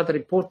 That's another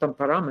important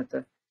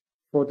parameter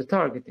for the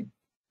targeting.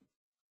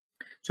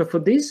 So for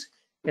this,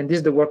 and this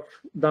is the work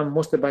done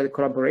mostly by the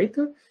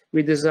collaborator,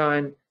 we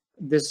design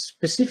the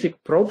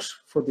specific probes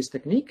for this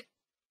technique.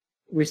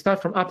 We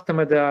start from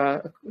aptamer that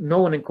are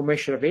known and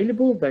commercially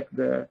available, like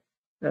the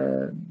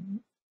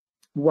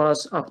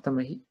was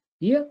aptamer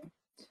here.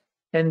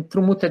 And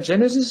through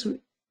mutagenesis,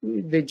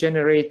 they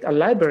generate a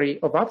library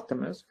of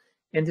aptamers,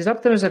 and these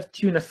aptamers have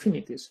tuned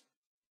affinities.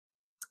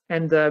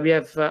 And we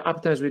have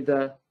aptamers with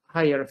a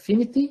higher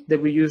affinity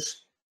that we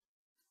use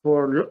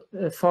for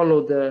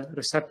follow the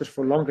receptors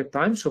for longer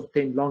time, so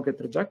obtain longer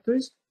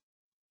trajectories,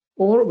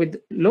 or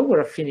with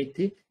lower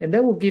affinity, and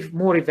that will give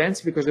more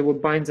events because it will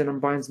bind and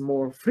unbind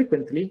more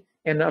frequently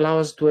and allow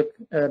us to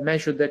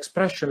measure the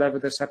expression level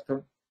of the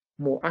receptor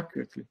more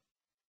accurately.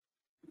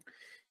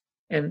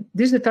 And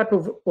this is the type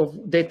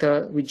of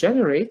data we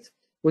generate.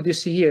 What you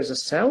see here is a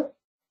cell.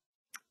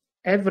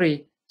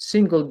 Every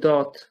single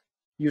dot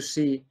you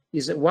see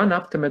is one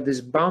aptamer that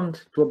is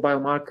bound to a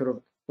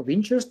biomarker of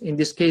interest. In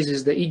this case,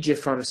 is the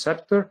EGFR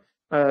receptor,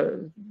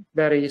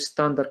 very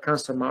standard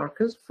cancer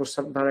markers for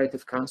some variety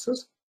of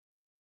cancers.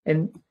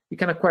 And you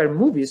can acquire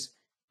movies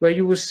where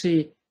you will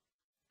see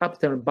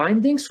aptamer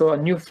binding, so a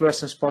new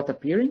fluorescent spot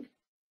appearing,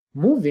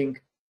 moving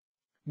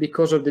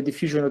because of the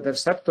diffusion of the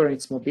receptor and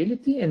its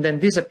mobility, and then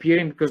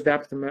disappearing because the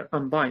aptamer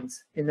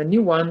unbinds. And a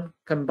new one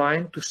can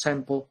bind to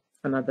sample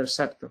another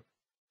receptor.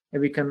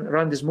 And we can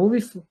run this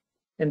movie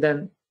and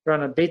then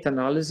run a data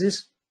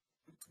analysis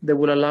that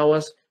will allow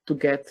us to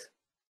get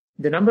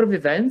the number of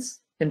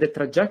events and the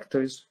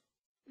trajectories,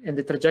 and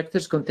the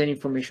trajectories contain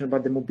information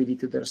about the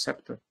mobility of the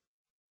receptor.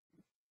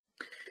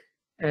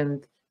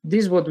 And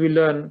this is what we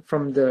learn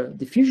from the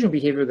diffusion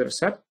behavior of the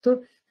receptor.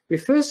 We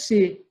first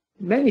see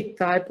many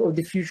types of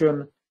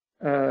diffusion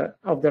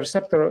of the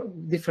receptor,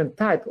 different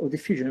type of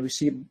diffusion. We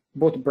see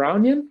both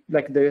Brownian,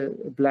 like the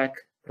black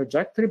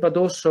trajectory, but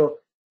also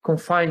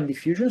confined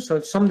diffusion. So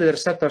some of the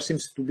receptor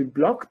seems to be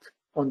blocked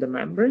on the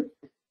membrane,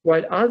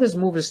 while others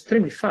move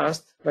extremely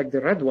fast, like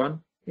the red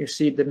one. You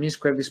see the mean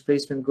square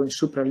displacement going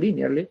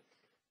supralinearly,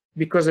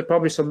 because there's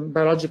probably some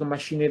biological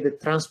machinery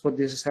that transport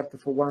this receptor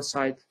from one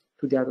side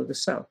to the other of the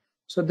cell.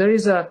 So there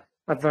is a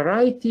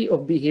variety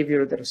of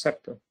behavior of the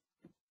receptor.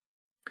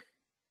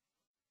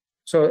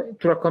 So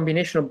through a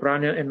combination of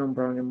Brownian and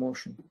non-Brownian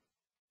motion.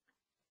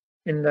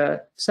 And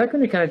second,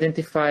 we can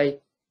identify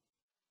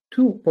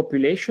two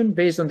populations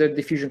based on their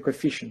diffusion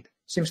coefficient.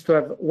 Seems to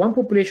have one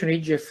population,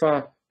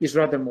 EGFR, is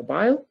rather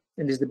mobile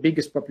and is the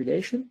biggest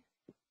population,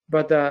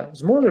 but a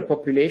smaller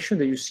population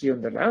that you see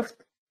on the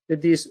left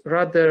that is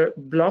rather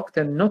blocked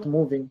and not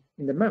moving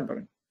in the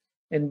membrane.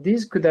 And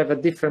this could have a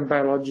different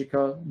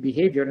biological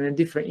behavior and a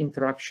different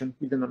interaction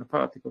with the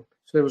nanoparticle.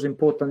 So that was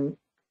important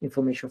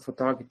information for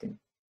targeting.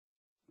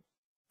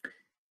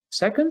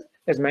 Second,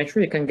 as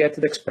mentioned, you can get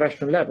the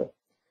expression level.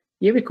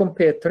 Here we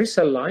compare 3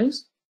 cell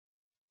lines.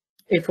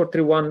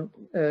 A431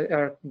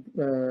 are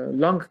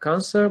lung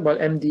cancer, while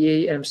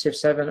MDA and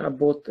MCF7 are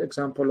both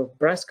examples of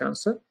breast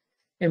cancer.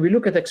 And we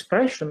look at the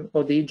expression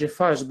of the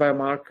EGFR as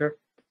biomarker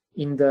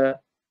in the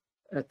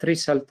 3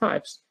 cell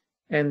types.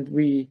 And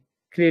we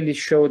clearly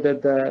show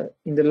that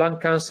in the lung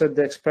cancer,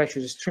 the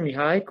expression is extremely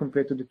high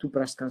compared to the 2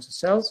 breast cancer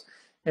cells.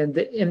 And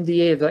the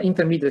MDA, the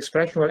intermediate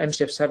expression, while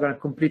MCF7 are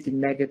completely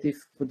negative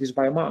for this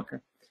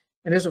biomarker.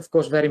 And it's, of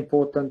course, very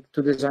important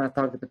to design a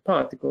targeted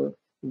particle. It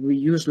will be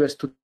useless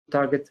to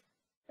target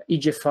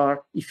EGFR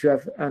if you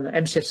have an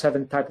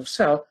MCF7 type of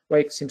cell,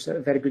 where it seems a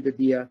very good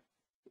idea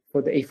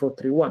for the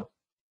A431.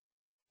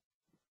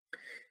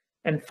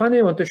 And finally,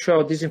 I want to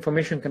show how this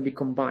information can be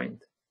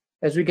combined.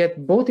 As we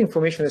get both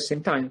information at the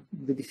same time,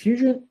 the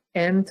diffusion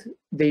and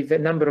the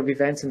number of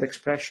events and the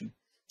expression.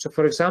 So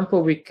for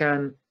example, we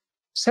can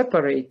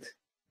separate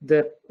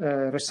the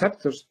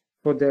receptors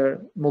for their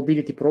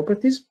mobility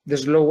properties, the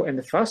slow and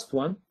the fast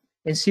one,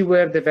 and see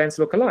where the events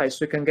localize.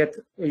 So you can get,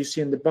 you see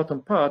in the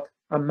bottom part,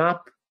 a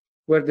map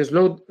where the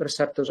slow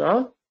receptors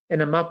are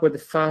and a map where the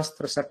fast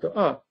receptors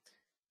are.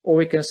 Or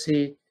we can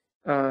see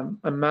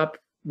a map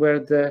where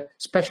the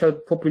special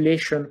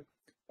population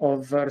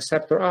of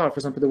receptor are, for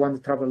example, the one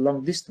that travel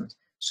long distance.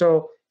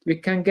 So we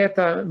can get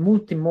a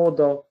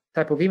multimodal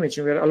type of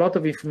imaging where a lot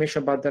of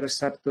information about the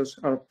receptors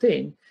are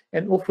obtained,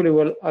 and hopefully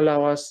will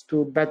allow us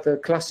to better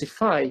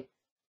classify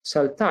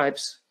cell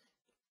types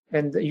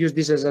and use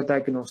this as a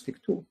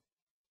diagnostic tool.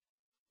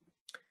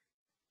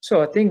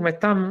 So I think my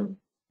time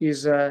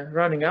is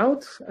running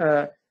out.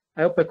 I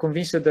hope I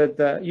convinced you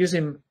that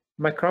using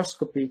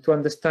microscopy to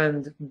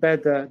understand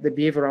better the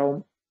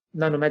behavioral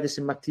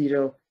nanomedicine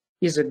material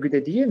is a good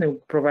idea, and it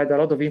will provide a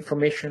lot of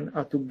information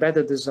how to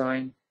better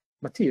design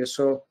materials.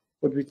 So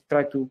what we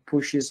try to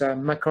push is a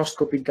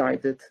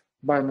microscopy-guided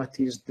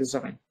biomaterials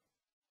design.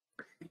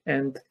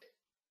 And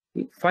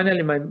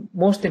finally, my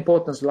most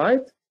important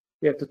slide,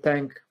 we have to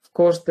thank, of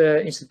course,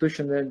 the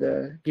institution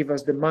that give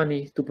us the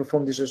money to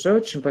perform this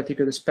research, in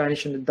particular the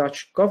Spanish and the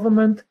Dutch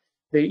government,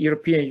 the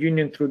European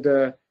Union through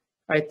the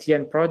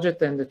ITN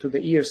project, and to the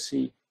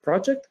ERC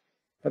project.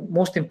 But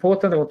most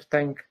important, I want to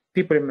thank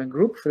people in my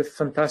group for the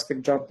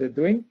fantastic job they're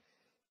doing.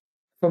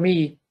 For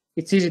me,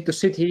 it's easy to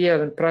sit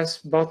here and press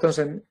buttons,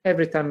 and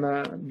every time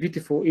a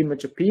beautiful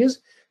image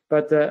appears,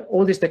 but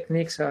all these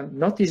techniques are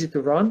not easy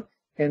to run,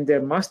 and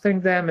they're mastering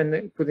them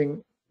and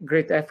putting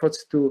great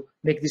efforts to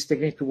make this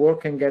technique to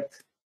work and get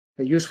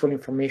useful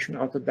information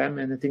out of them,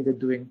 and I think they're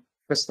doing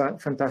a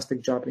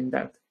fantastic job in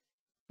that.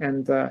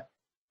 And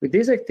with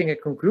this, I think I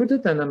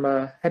concluded, and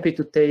I'm happy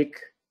to take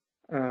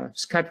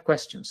Skype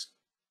questions.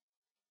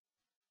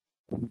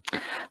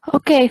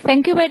 Okay,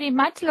 thank you very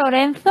much,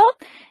 Lorenzo.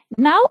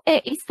 Now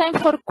it's time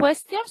for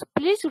questions.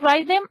 Please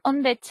write them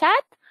on the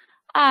chat,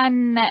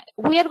 and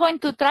we are going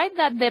to try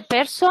that the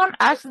person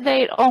asks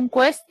their own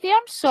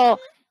questions. So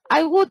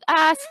I would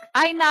ask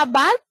Aina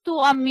Abad to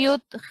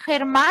unmute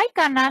her mic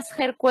and ask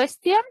her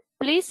question.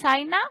 Please,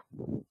 Aina.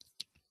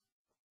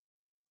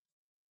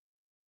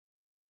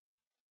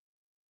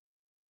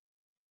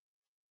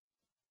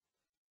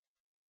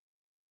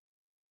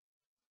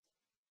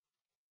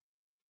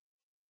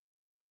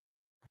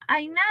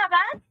 Aina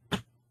Abad.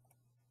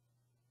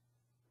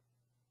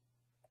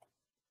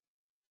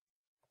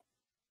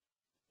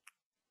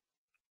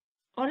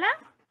 Hola,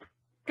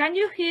 can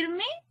you hear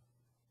me?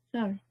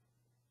 Sorry.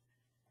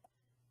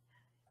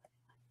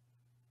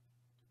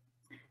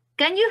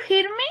 Can you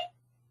hear me?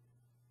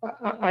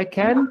 I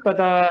can, but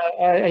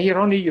I hear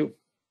only you.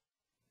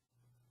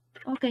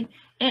 Okay.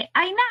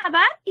 Aina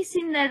Abad is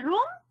in the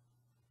room.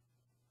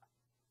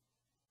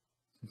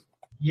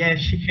 Yes,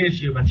 she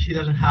hears you, but she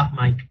doesn't have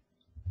mic.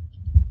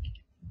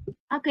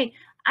 Okay.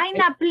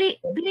 Aina,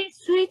 please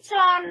switch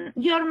on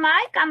your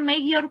mic and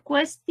make your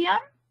question.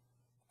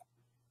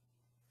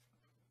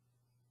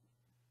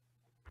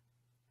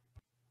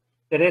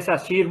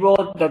 Teresa, she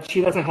wrote that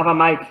she doesn't have a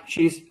mic.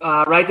 She's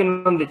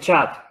writing on the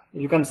chat.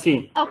 You can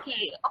see.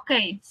 Okay,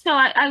 okay. So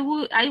I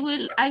will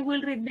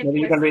read the Maybe question.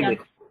 You can read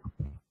it.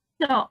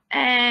 So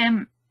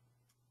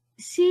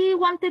she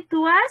wanted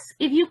to ask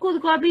if you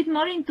could go a bit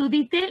more into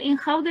detail in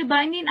how the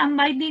binding and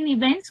unbinding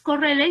events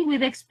correlate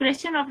with the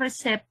expression of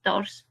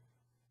receptors.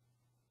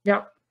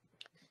 Yeah,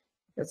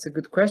 that's a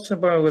good question,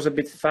 but I was a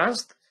bit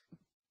fast.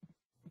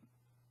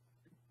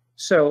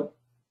 So,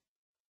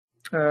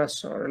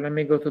 sorry, let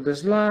me go to the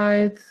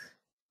slide.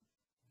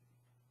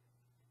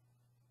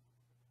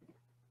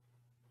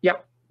 Yeah.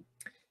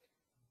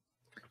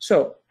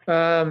 So,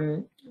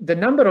 the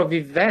number of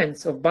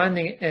events of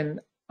binding and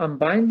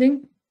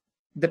unbinding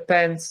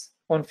depends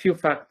on few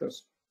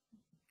factors.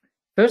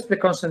 First, the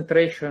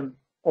concentration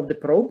of the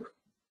probe.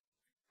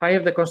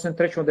 Higher the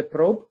concentration of the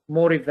probe,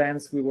 more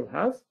events we will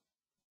have.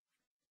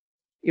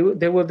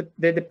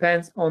 They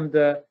depend on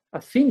the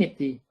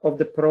affinity of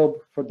the probe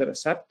for the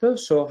receptor.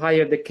 So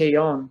higher the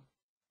K-on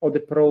of the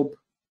probe,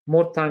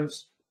 more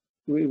times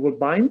we will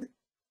bind.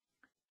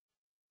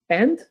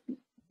 And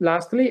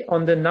lastly,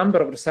 on the number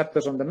of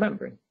receptors on the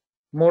membrane.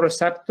 More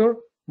receptor,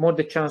 more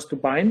the chance to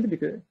bind,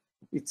 because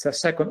it's a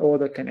second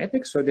order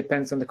kinetic, so it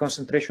depends on the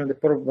concentration of the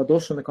probe, but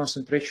also on the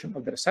concentration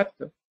of the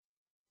receptor.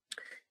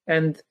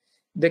 And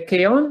the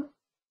K-on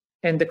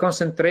and the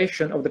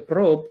concentration of the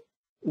probe,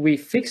 we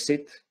fix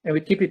it and we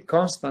keep it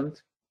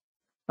constant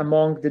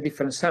among the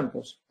different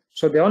samples.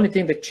 So the only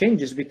thing that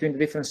changes between the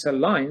different cell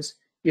lines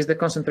is the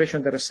concentration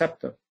of the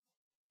receptor.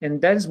 And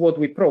that's what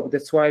we probe.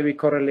 That's why we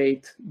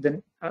correlate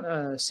the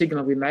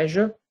signal we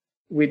measure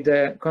with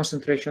the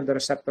concentration of the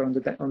receptor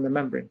on the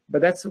membrane. But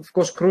that's, of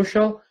course,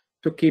 crucial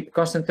to keep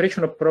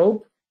concentration of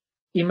probe,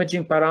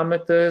 imaging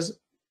parameters,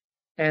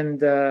 and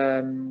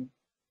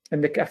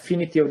the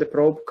affinity of the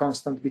probe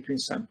constant between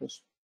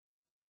samples.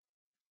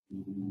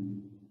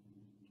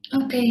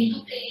 Okay,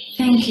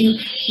 thank you.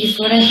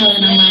 Before I have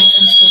an mic,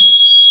 I'm sorry.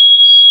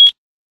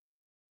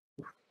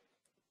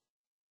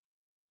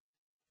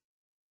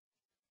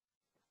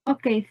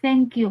 Okay,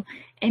 thank you.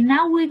 And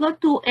now we go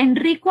to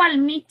Enrico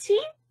Almici.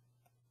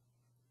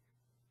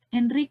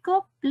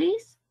 Enrico,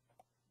 please.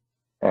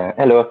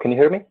 Hello, can you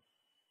hear me?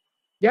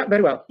 Yeah,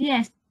 very well.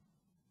 Yes.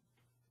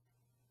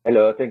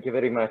 Hello, thank you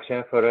very much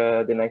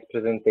for the nice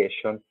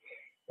presentation.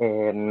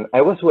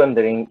 I was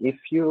wondering if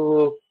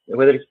you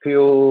whether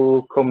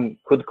you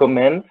could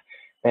comment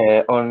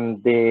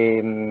on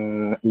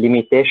the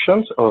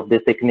limitations of the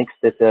techniques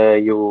that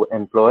you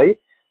employ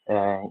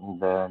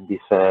in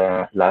this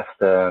last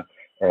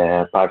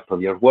part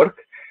of your work,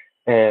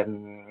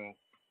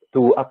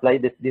 to apply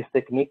this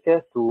technique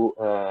to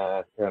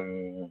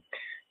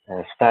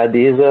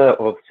studies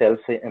of cells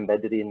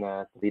embedded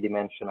in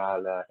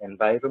three-dimensional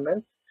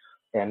environments,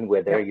 and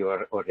whether you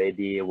are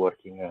already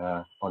working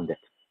on that.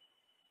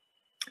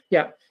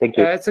 Yeah, thank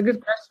you. It's a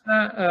good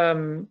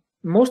question.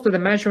 Most of the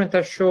measurements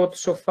I've showed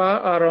so far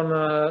are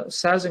on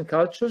cells and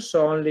cultures,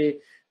 so only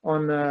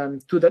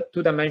on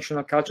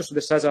two-dimensional cultures, so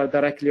the cells are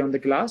directly on the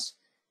glass.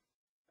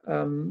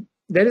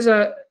 There is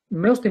a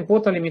most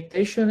important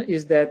limitation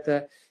is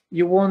that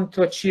you want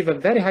to achieve a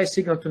very high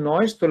signal to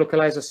noise to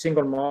localize a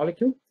single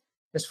molecule.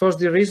 As for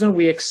the reason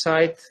we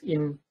excite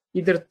in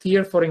either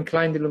tier for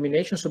inclined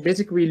illumination, so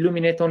basically we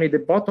illuminate only the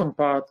bottom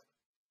part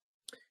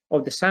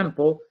of the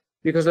sample,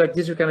 because like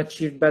this you can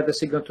achieve better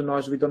signal to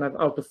noise. We don't have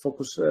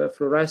autofocus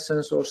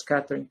fluorescence or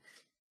scattering.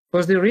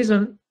 Because the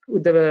reason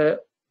with the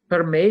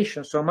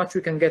permeation, so how much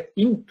we can get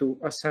into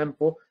a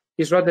sample,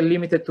 is rather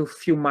limited to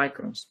few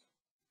microns.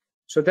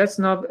 So that's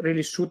not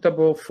really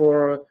suitable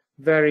for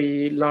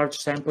very large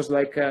samples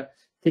like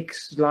thick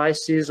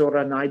slices or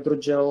an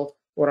hydrogel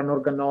or an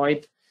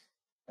organoid.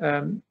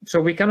 So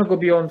we cannot go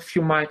beyond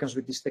few microns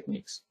with these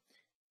techniques.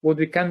 What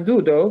we can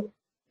do though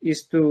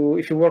is to,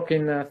 if you work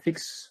in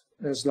fixed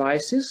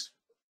slices,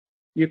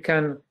 you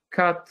can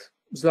cut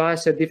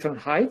slices at different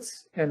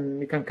heights, and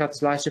you can cut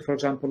slices, for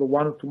example,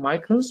 1 or 2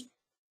 microns,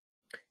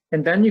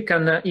 and then you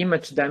can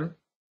image them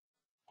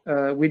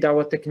with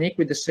our technique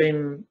with the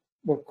same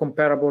or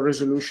comparable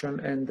resolution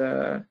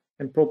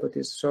and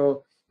properties.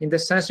 So in the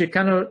sense, you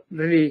cannot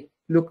really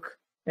look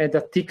at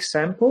a thick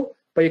sample,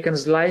 but you can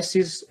slice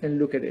it and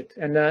look at it.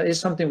 And it's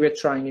something we're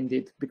trying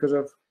indeed, because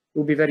it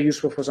will be very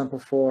useful, for example,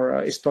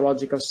 for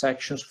histological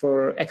sections,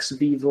 for ex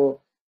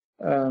vivo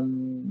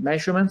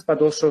measurements,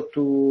 but also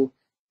to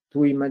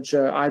image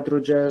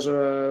hydrogels,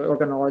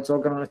 organoids,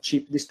 organoid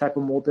chip, this type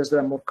of models that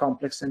are more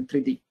complex than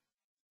 3D.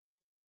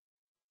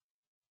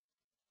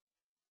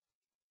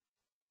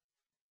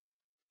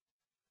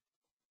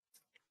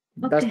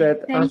 Okay, does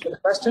that answer the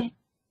question?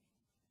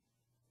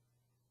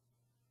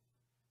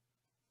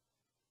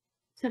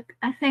 So,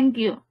 thank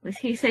you.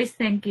 He says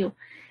thank you.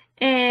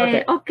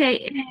 Okay.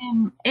 Okay.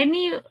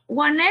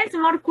 Anyone else?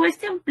 More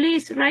question?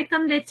 Please write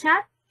on the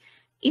chat.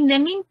 In the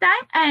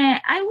meantime,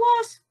 I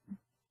was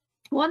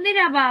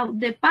wondering about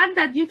the part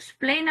that you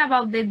explained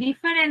about the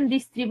different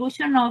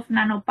distribution of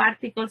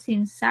nanoparticles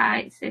in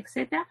size,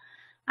 etc.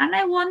 And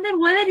I wonder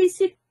whether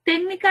is it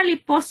technically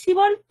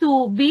possible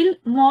to build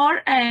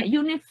more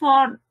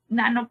uniform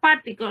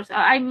nanoparticles.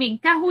 I mean,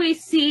 can we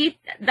see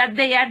that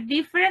they are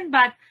different,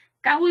 but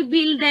can we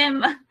build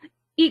them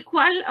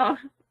equal? Or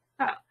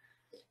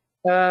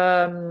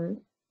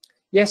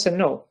yes and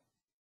no.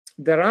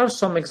 There are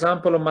some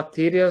examples of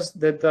materials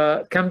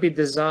that can be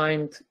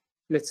designed,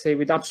 let's say,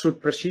 with absolute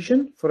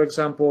precision. For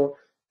example,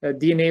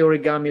 DNA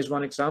origami is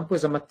one example.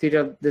 It's a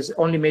material that's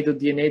only made of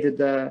DNA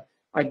that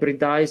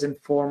hybridize and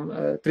form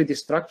 3D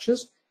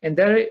structures. And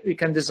there we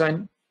can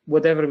design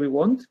whatever we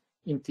want,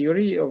 in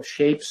theory, of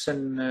shapes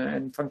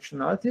and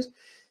functionalities.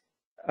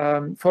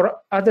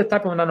 For other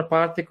type of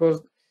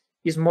nanoparticles,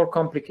 is more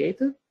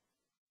complicated.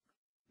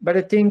 But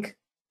I think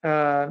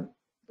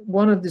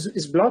one of this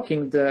is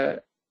blocking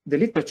the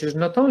literature is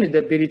not only the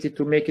ability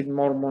to make it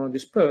more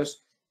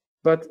monodispersed,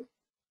 but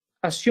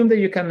assume that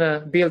you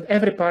can build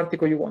every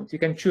particle you want. You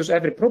can choose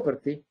every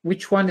property.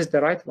 Which one is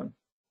the right one?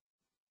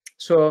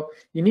 So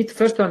you need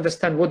first to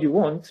understand what you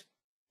want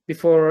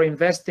before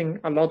investing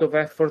a lot of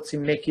efforts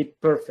in make it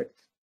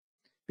perfect.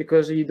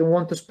 Because you don't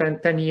want to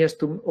spend 10 years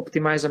to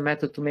optimize a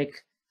method to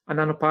make a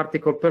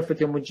nanoparticle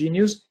perfectly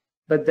homogeneous,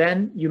 but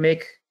then you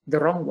make the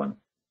wrong one.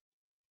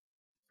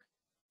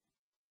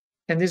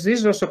 And this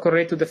is also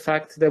correlated to the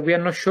fact that we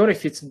are not sure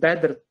if it's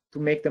better to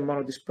make them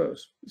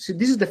monodispersed. So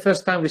this is the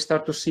first time we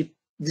start to see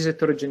this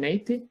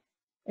heterogeneity,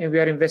 and we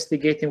are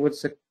investigating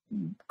what's the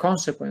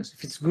consequence,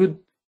 if it's good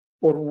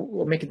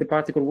or making the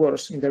particle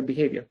worse in their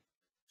behavior.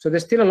 So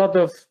there's still a lot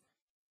of,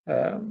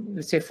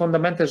 let's say,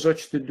 fundamental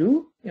research to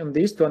do on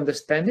this to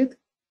understand it.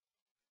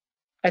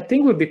 I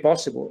think it would be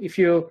possible. If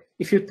you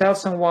tell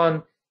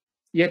someone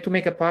you have to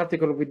make a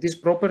particle with these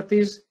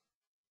properties,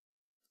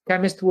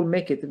 chemists will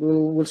make it.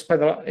 We'll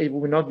spend a lot, it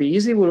will not be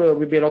easy. It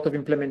will be a lot of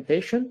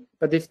implementation.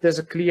 But if there's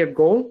a clear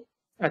goal,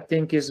 I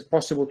think it's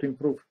possible to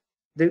improve.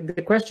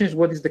 The question is,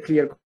 what is the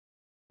clear goal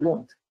you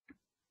want?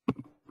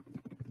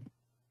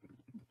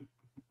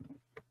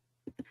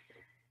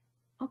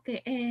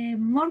 Okay,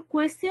 more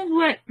questions.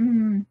 Well,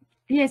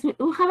 yes, we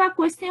have a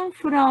question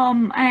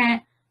from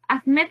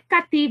Ahmed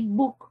Khatib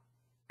Book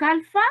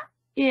Kalfa.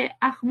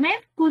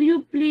 Ahmed, could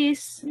you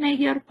please make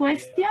your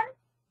question?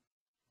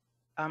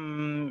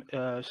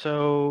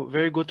 So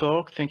very good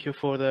talk. Thank you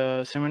for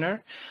the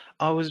seminar.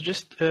 I was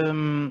just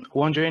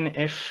wondering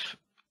if,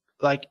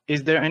 like,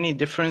 is there any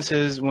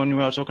differences when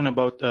we are talking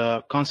about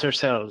cancer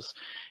cells?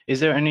 Is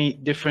there any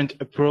different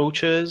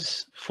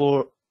approaches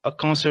for a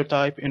cancer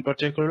type in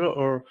particular,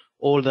 or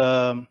all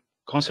the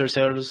cancer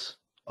cells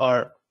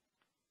are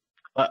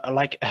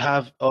like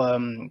have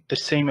the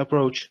same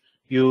approach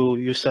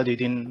you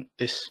studied in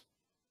this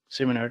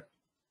seminar?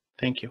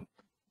 Thank you.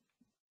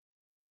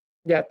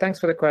 Yeah, thanks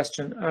for the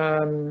question.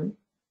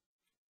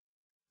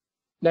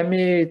 Let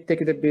me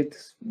take it a bit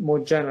more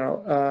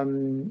general.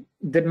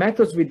 The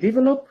methods we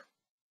develop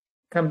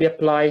can be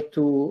applied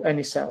to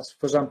any cells.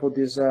 For example,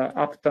 this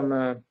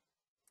Aptam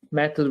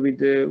method,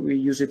 we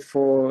use it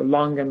for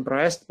lung and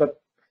breast,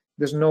 but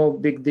there's no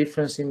big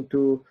difference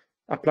into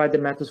apply the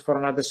methods for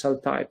another cell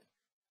type.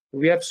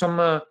 We have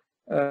some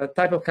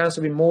type of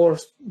cancer we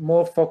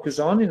more focus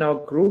on in our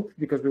group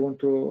because we want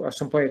to, at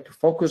some point, to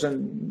focus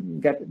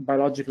and get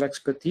biological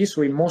expertise.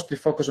 So we mostly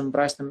focus on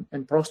breast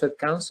and prostate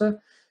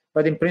cancer,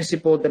 but in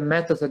principle, the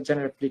methods are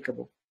generally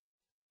applicable.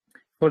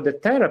 For the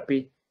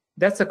therapy,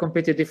 that's a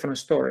completely different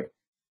story.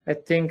 I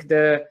think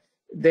the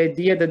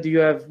idea that you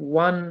have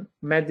one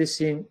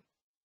medicine,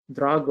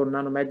 drug or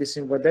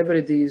nanomedicine, whatever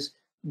it is,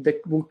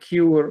 that will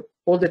cure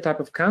all the type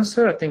of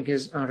cancer, I think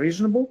is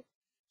unreasonable.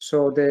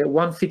 So the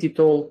one fit it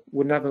all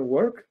would never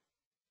work.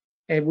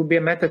 And it would be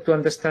a matter to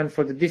understand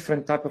for the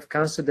different type of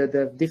cancer that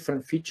have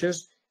different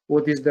features,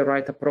 what is the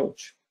right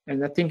approach.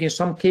 And I think in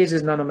some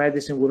cases,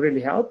 nanomedicine will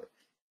really help.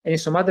 And in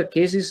some other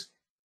cases,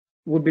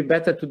 it would be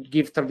better to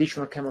give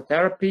traditional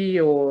chemotherapy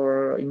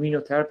or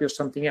immunotherapy or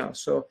something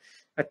else. So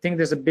I think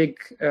there's a big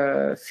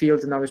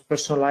field now is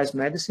personalized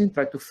medicine,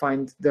 try to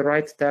find the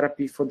right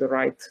therapy for the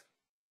right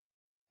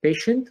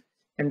patient.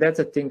 And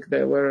that's, I think,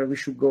 where we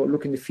should go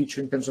look in the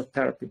future in terms of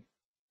therapy.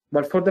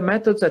 But for the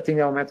methods, I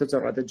think our methods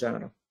are rather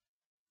general.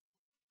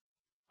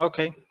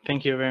 Okay,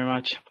 thank you very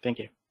much. Thank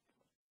you.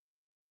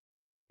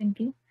 Thank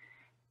you.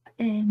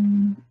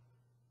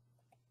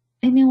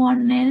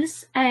 Anyone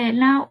else?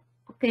 Now,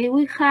 okay,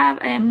 we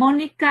have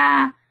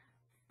Monica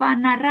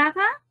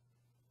Panarraga.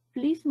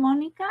 Please,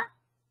 Monica.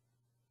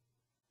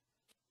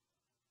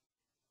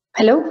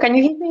 Hello, can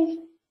you hear me?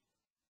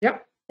 Yeah.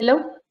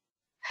 Hello.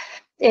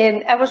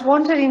 And I was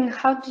wondering,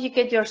 how do you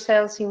get your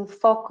cells in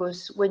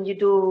focus when you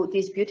do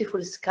this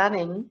beautiful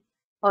scanning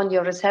on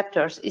your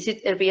receptors? Is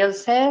it a real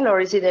cell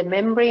or is it a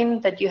membrane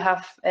that you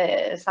have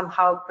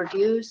somehow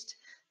produced?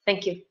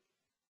 Thank you.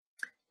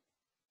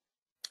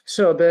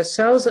 So the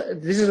cells,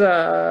 this is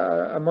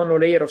a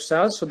monolayer of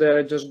cells, so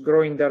they're just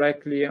growing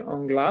directly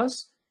on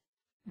glass.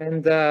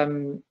 And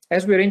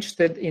as we're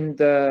interested in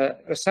the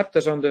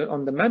receptors on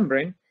the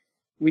membrane,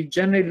 we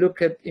generally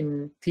look at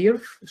in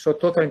TIRF, so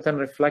total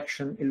internal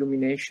reflection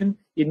illumination.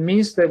 It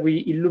means that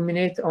we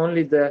illuminate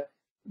only the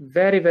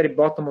very, very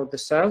bottom of the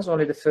cells,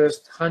 only the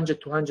first 100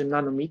 to 200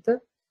 nanometer.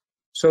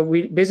 So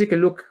we basically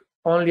look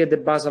only at the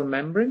basal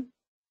membrane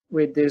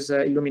with this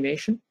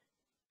illumination.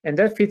 And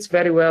that fits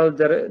very well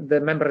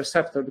the membrane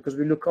receptor because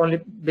we look only,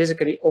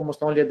 basically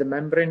almost only at the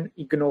membrane,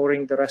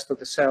 ignoring the rest of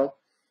the cell.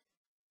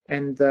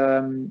 And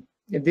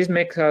this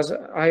makes us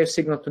higher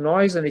signal to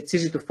noise, and it's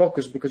easy to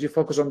focus because you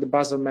focus on the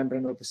basal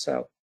membrane of the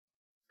cell.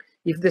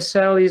 If the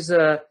cell is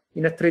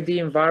in a 3D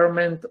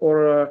environment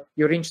or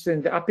you're interested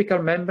in the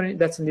apical membrane,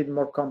 that's indeed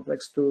more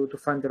complex to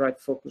find the right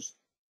focus.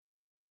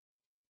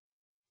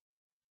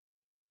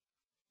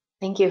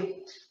 Thank you.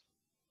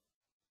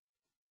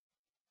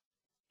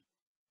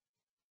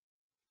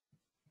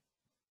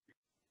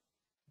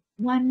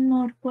 One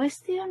more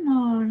question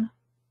or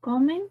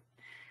comment?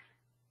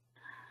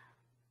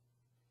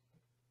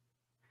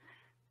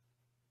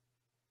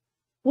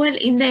 Well,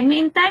 in the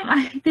meantime,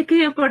 I take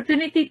the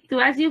opportunity to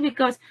ask you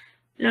because,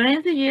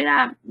 Lorenzo, you're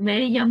a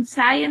very young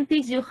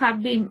scientist. You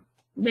have been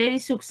very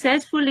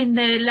successful in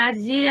the last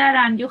year,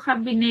 and you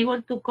have been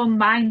able to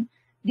combine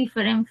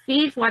different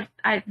fields while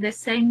at the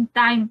same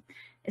time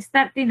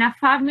starting a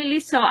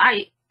family. So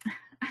I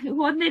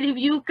wonder if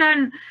you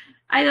can,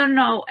 I don't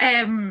know,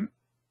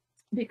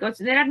 because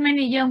there are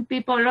many young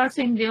people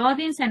also in the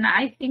audience, and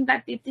I think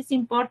that it is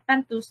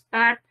important to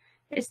start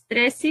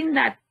stressing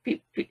that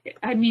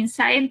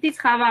scientists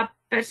have a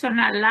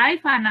personal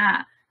life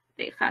and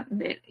they have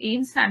their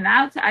ins and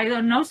outs. I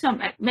don't know, so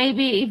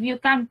maybe if you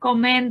can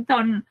comment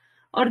on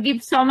or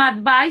give some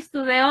advice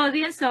to the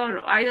audience,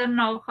 or I don't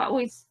know how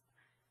is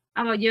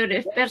about your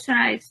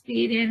personal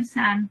experience.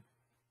 And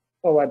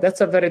oh, well,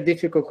 that's a very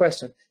difficult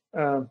question.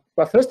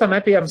 But first, I'm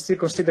happy I'm still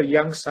considered a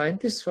young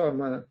scientist, so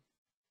I'm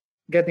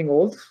getting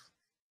old.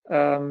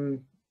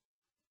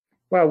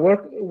 Well,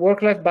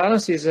 work-life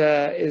balance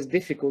is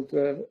difficult.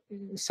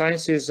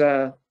 Science is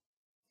a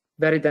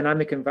very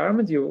dynamic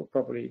environment. You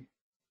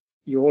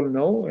all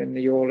know,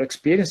 and you're all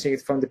experiencing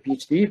it from the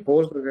PhD.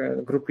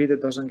 Postdoc, group leader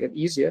doesn't get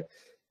easier.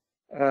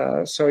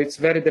 So it's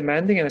very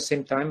demanding, and at the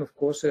same time, of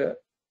course,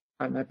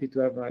 I'm happy to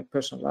have my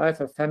personal life,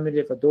 a family,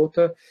 have a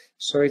daughter.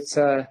 So it's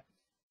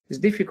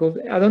difficult.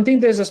 I don't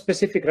think there's a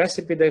specific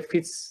recipe that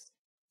fits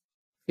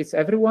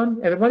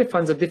everyone. Everybody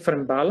finds a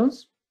different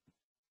balance.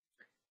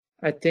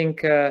 I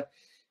think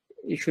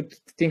you should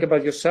think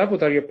about yourself.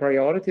 What are your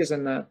priorities?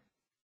 And I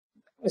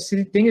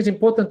think it's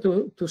important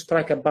to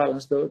strike a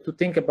balance, though, to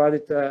think about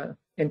it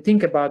and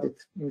think about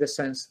it in the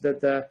sense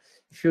that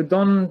if you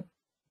don't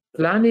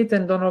plan it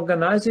and don't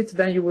organize it,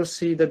 then you will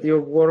see that your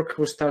work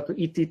will start to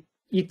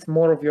eat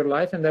more of your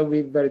life, and that will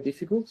be very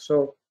difficult.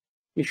 So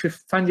you should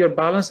find your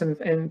balance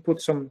and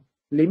put some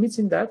limits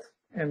in that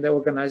and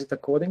organize it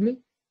accordingly.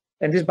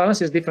 And this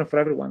balance is different for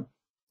everyone.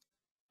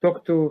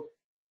 Talk to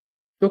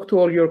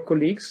all your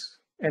colleagues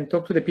and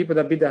talk to the people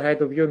that be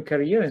ahead of you in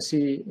career and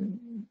see,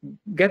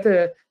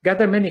 gather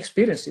many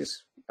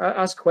experiences.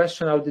 Ask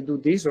questions how they do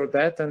this or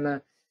that,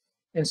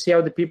 and see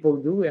how the people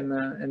do, and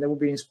that will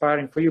be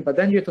inspiring for you. But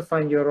then you have to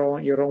find your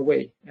own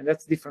way, and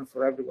that's different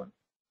for everyone.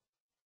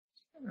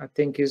 I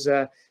think is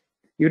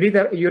you read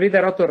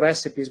a lot of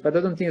recipes, but I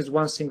don't think it's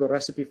one single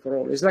recipe for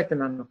all. It's like the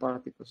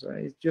nanoparticles.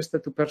 It's just to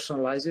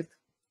personalize it,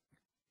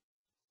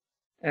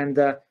 and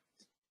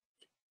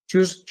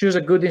choose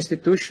a good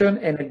institution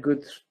and a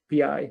good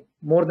PI.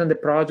 More than the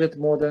project,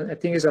 I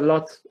think it's a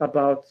lot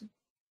about.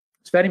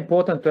 It's very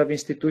important to have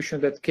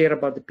institutions that care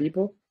about the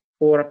people,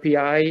 or a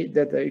PI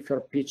that, if you're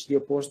a PhD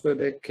or postdoc,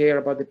 that care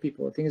about the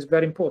people. I think it's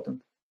very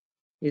important.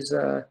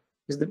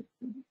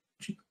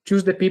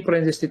 Choose the people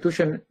in the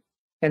institution,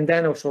 and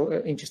then also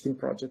an interesting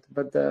project.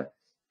 But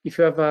if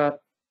you have a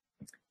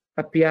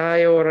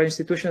PI or an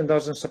institution that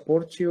doesn't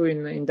support you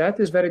in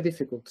that, it's very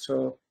difficult.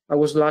 So I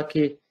was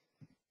lucky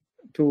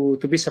to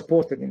be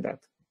supported in that.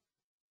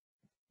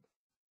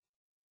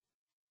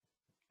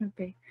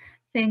 Okay,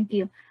 thank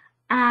you.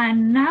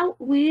 And now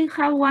we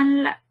have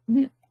one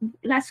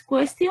last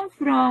question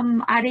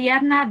from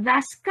Ariadna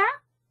Daska.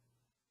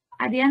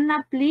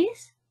 Ariadna,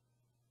 please.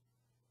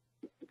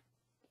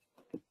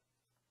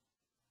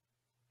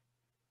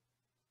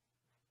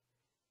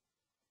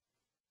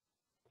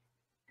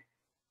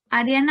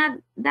 Ariadna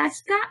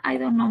Daska, I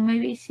don't know,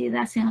 maybe she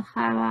doesn't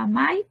have a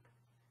mic.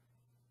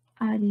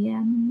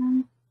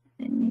 Ariadna,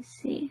 let me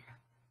see.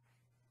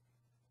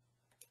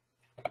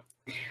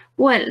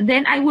 Well,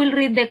 then I will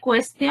read the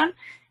question.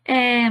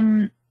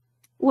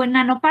 When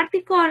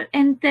nanoparticles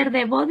enter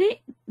the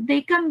body,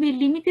 they can be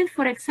limited,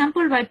 for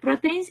example, by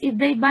proteins if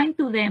they bind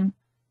to them.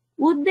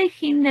 Would they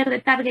hinder the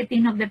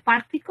targeting of the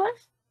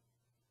particles?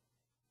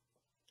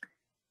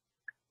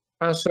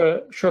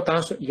 Short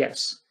answer,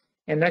 yes.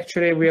 And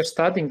actually, we are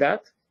studying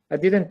that. I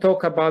didn't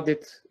talk about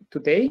it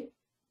today,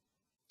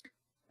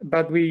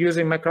 but we're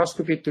using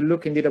microscopy to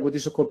look indeed at what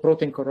is called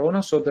protein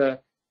corona. So the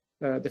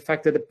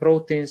fact that the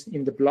proteins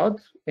in the blood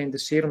and the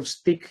serum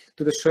stick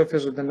to the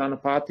surface of the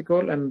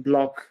nanoparticle and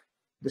block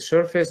the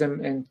surface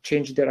and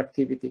change their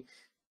activity.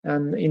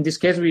 And in this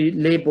case, we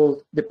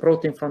label the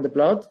protein from the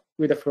blood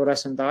with a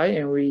fluorescent dye,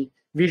 and we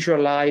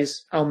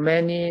visualize how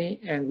many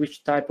and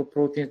which type of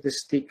proteins they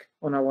stick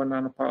on our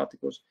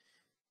nanoparticles.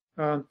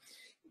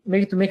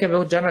 Maybe to make a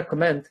very general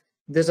comment,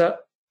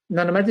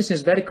 nanomedicine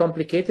is very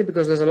complicated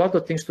because there's a lot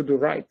of things to do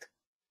right.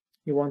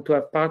 You want to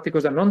have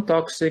particles that are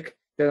non-toxic,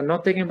 that are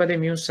not taken by the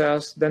immune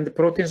cells. Then the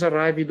proteins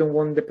arrive. You don't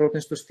want the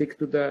proteins to stick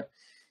to the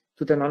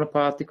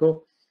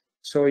nanoparticle.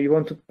 So you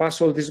want to pass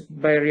all this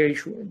barrier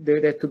issue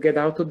to get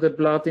out of the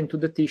blood into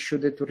the tissue,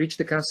 to reach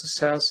the cancer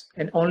cells,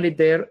 and only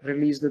there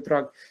release the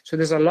drug. So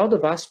there's a lot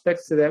of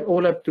aspects that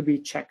all have to be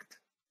checked,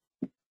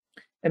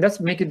 and that's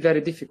make it very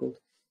difficult.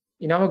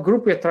 In our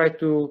group, we try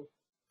to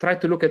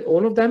look at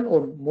all of them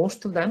or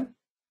most of them,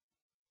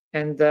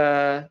 and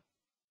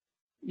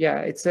yeah,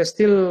 it's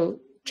still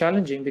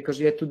challenging because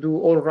you have to do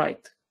all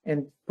right.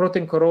 And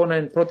protein corona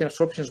and protein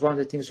absorption is one of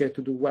the things you have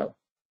to do well.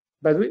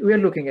 But we are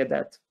looking at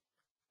that.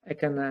 I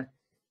can,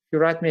 if you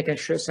write me, I can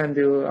send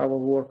you our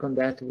work on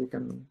that. We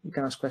can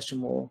ask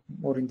questions more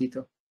in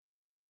detail.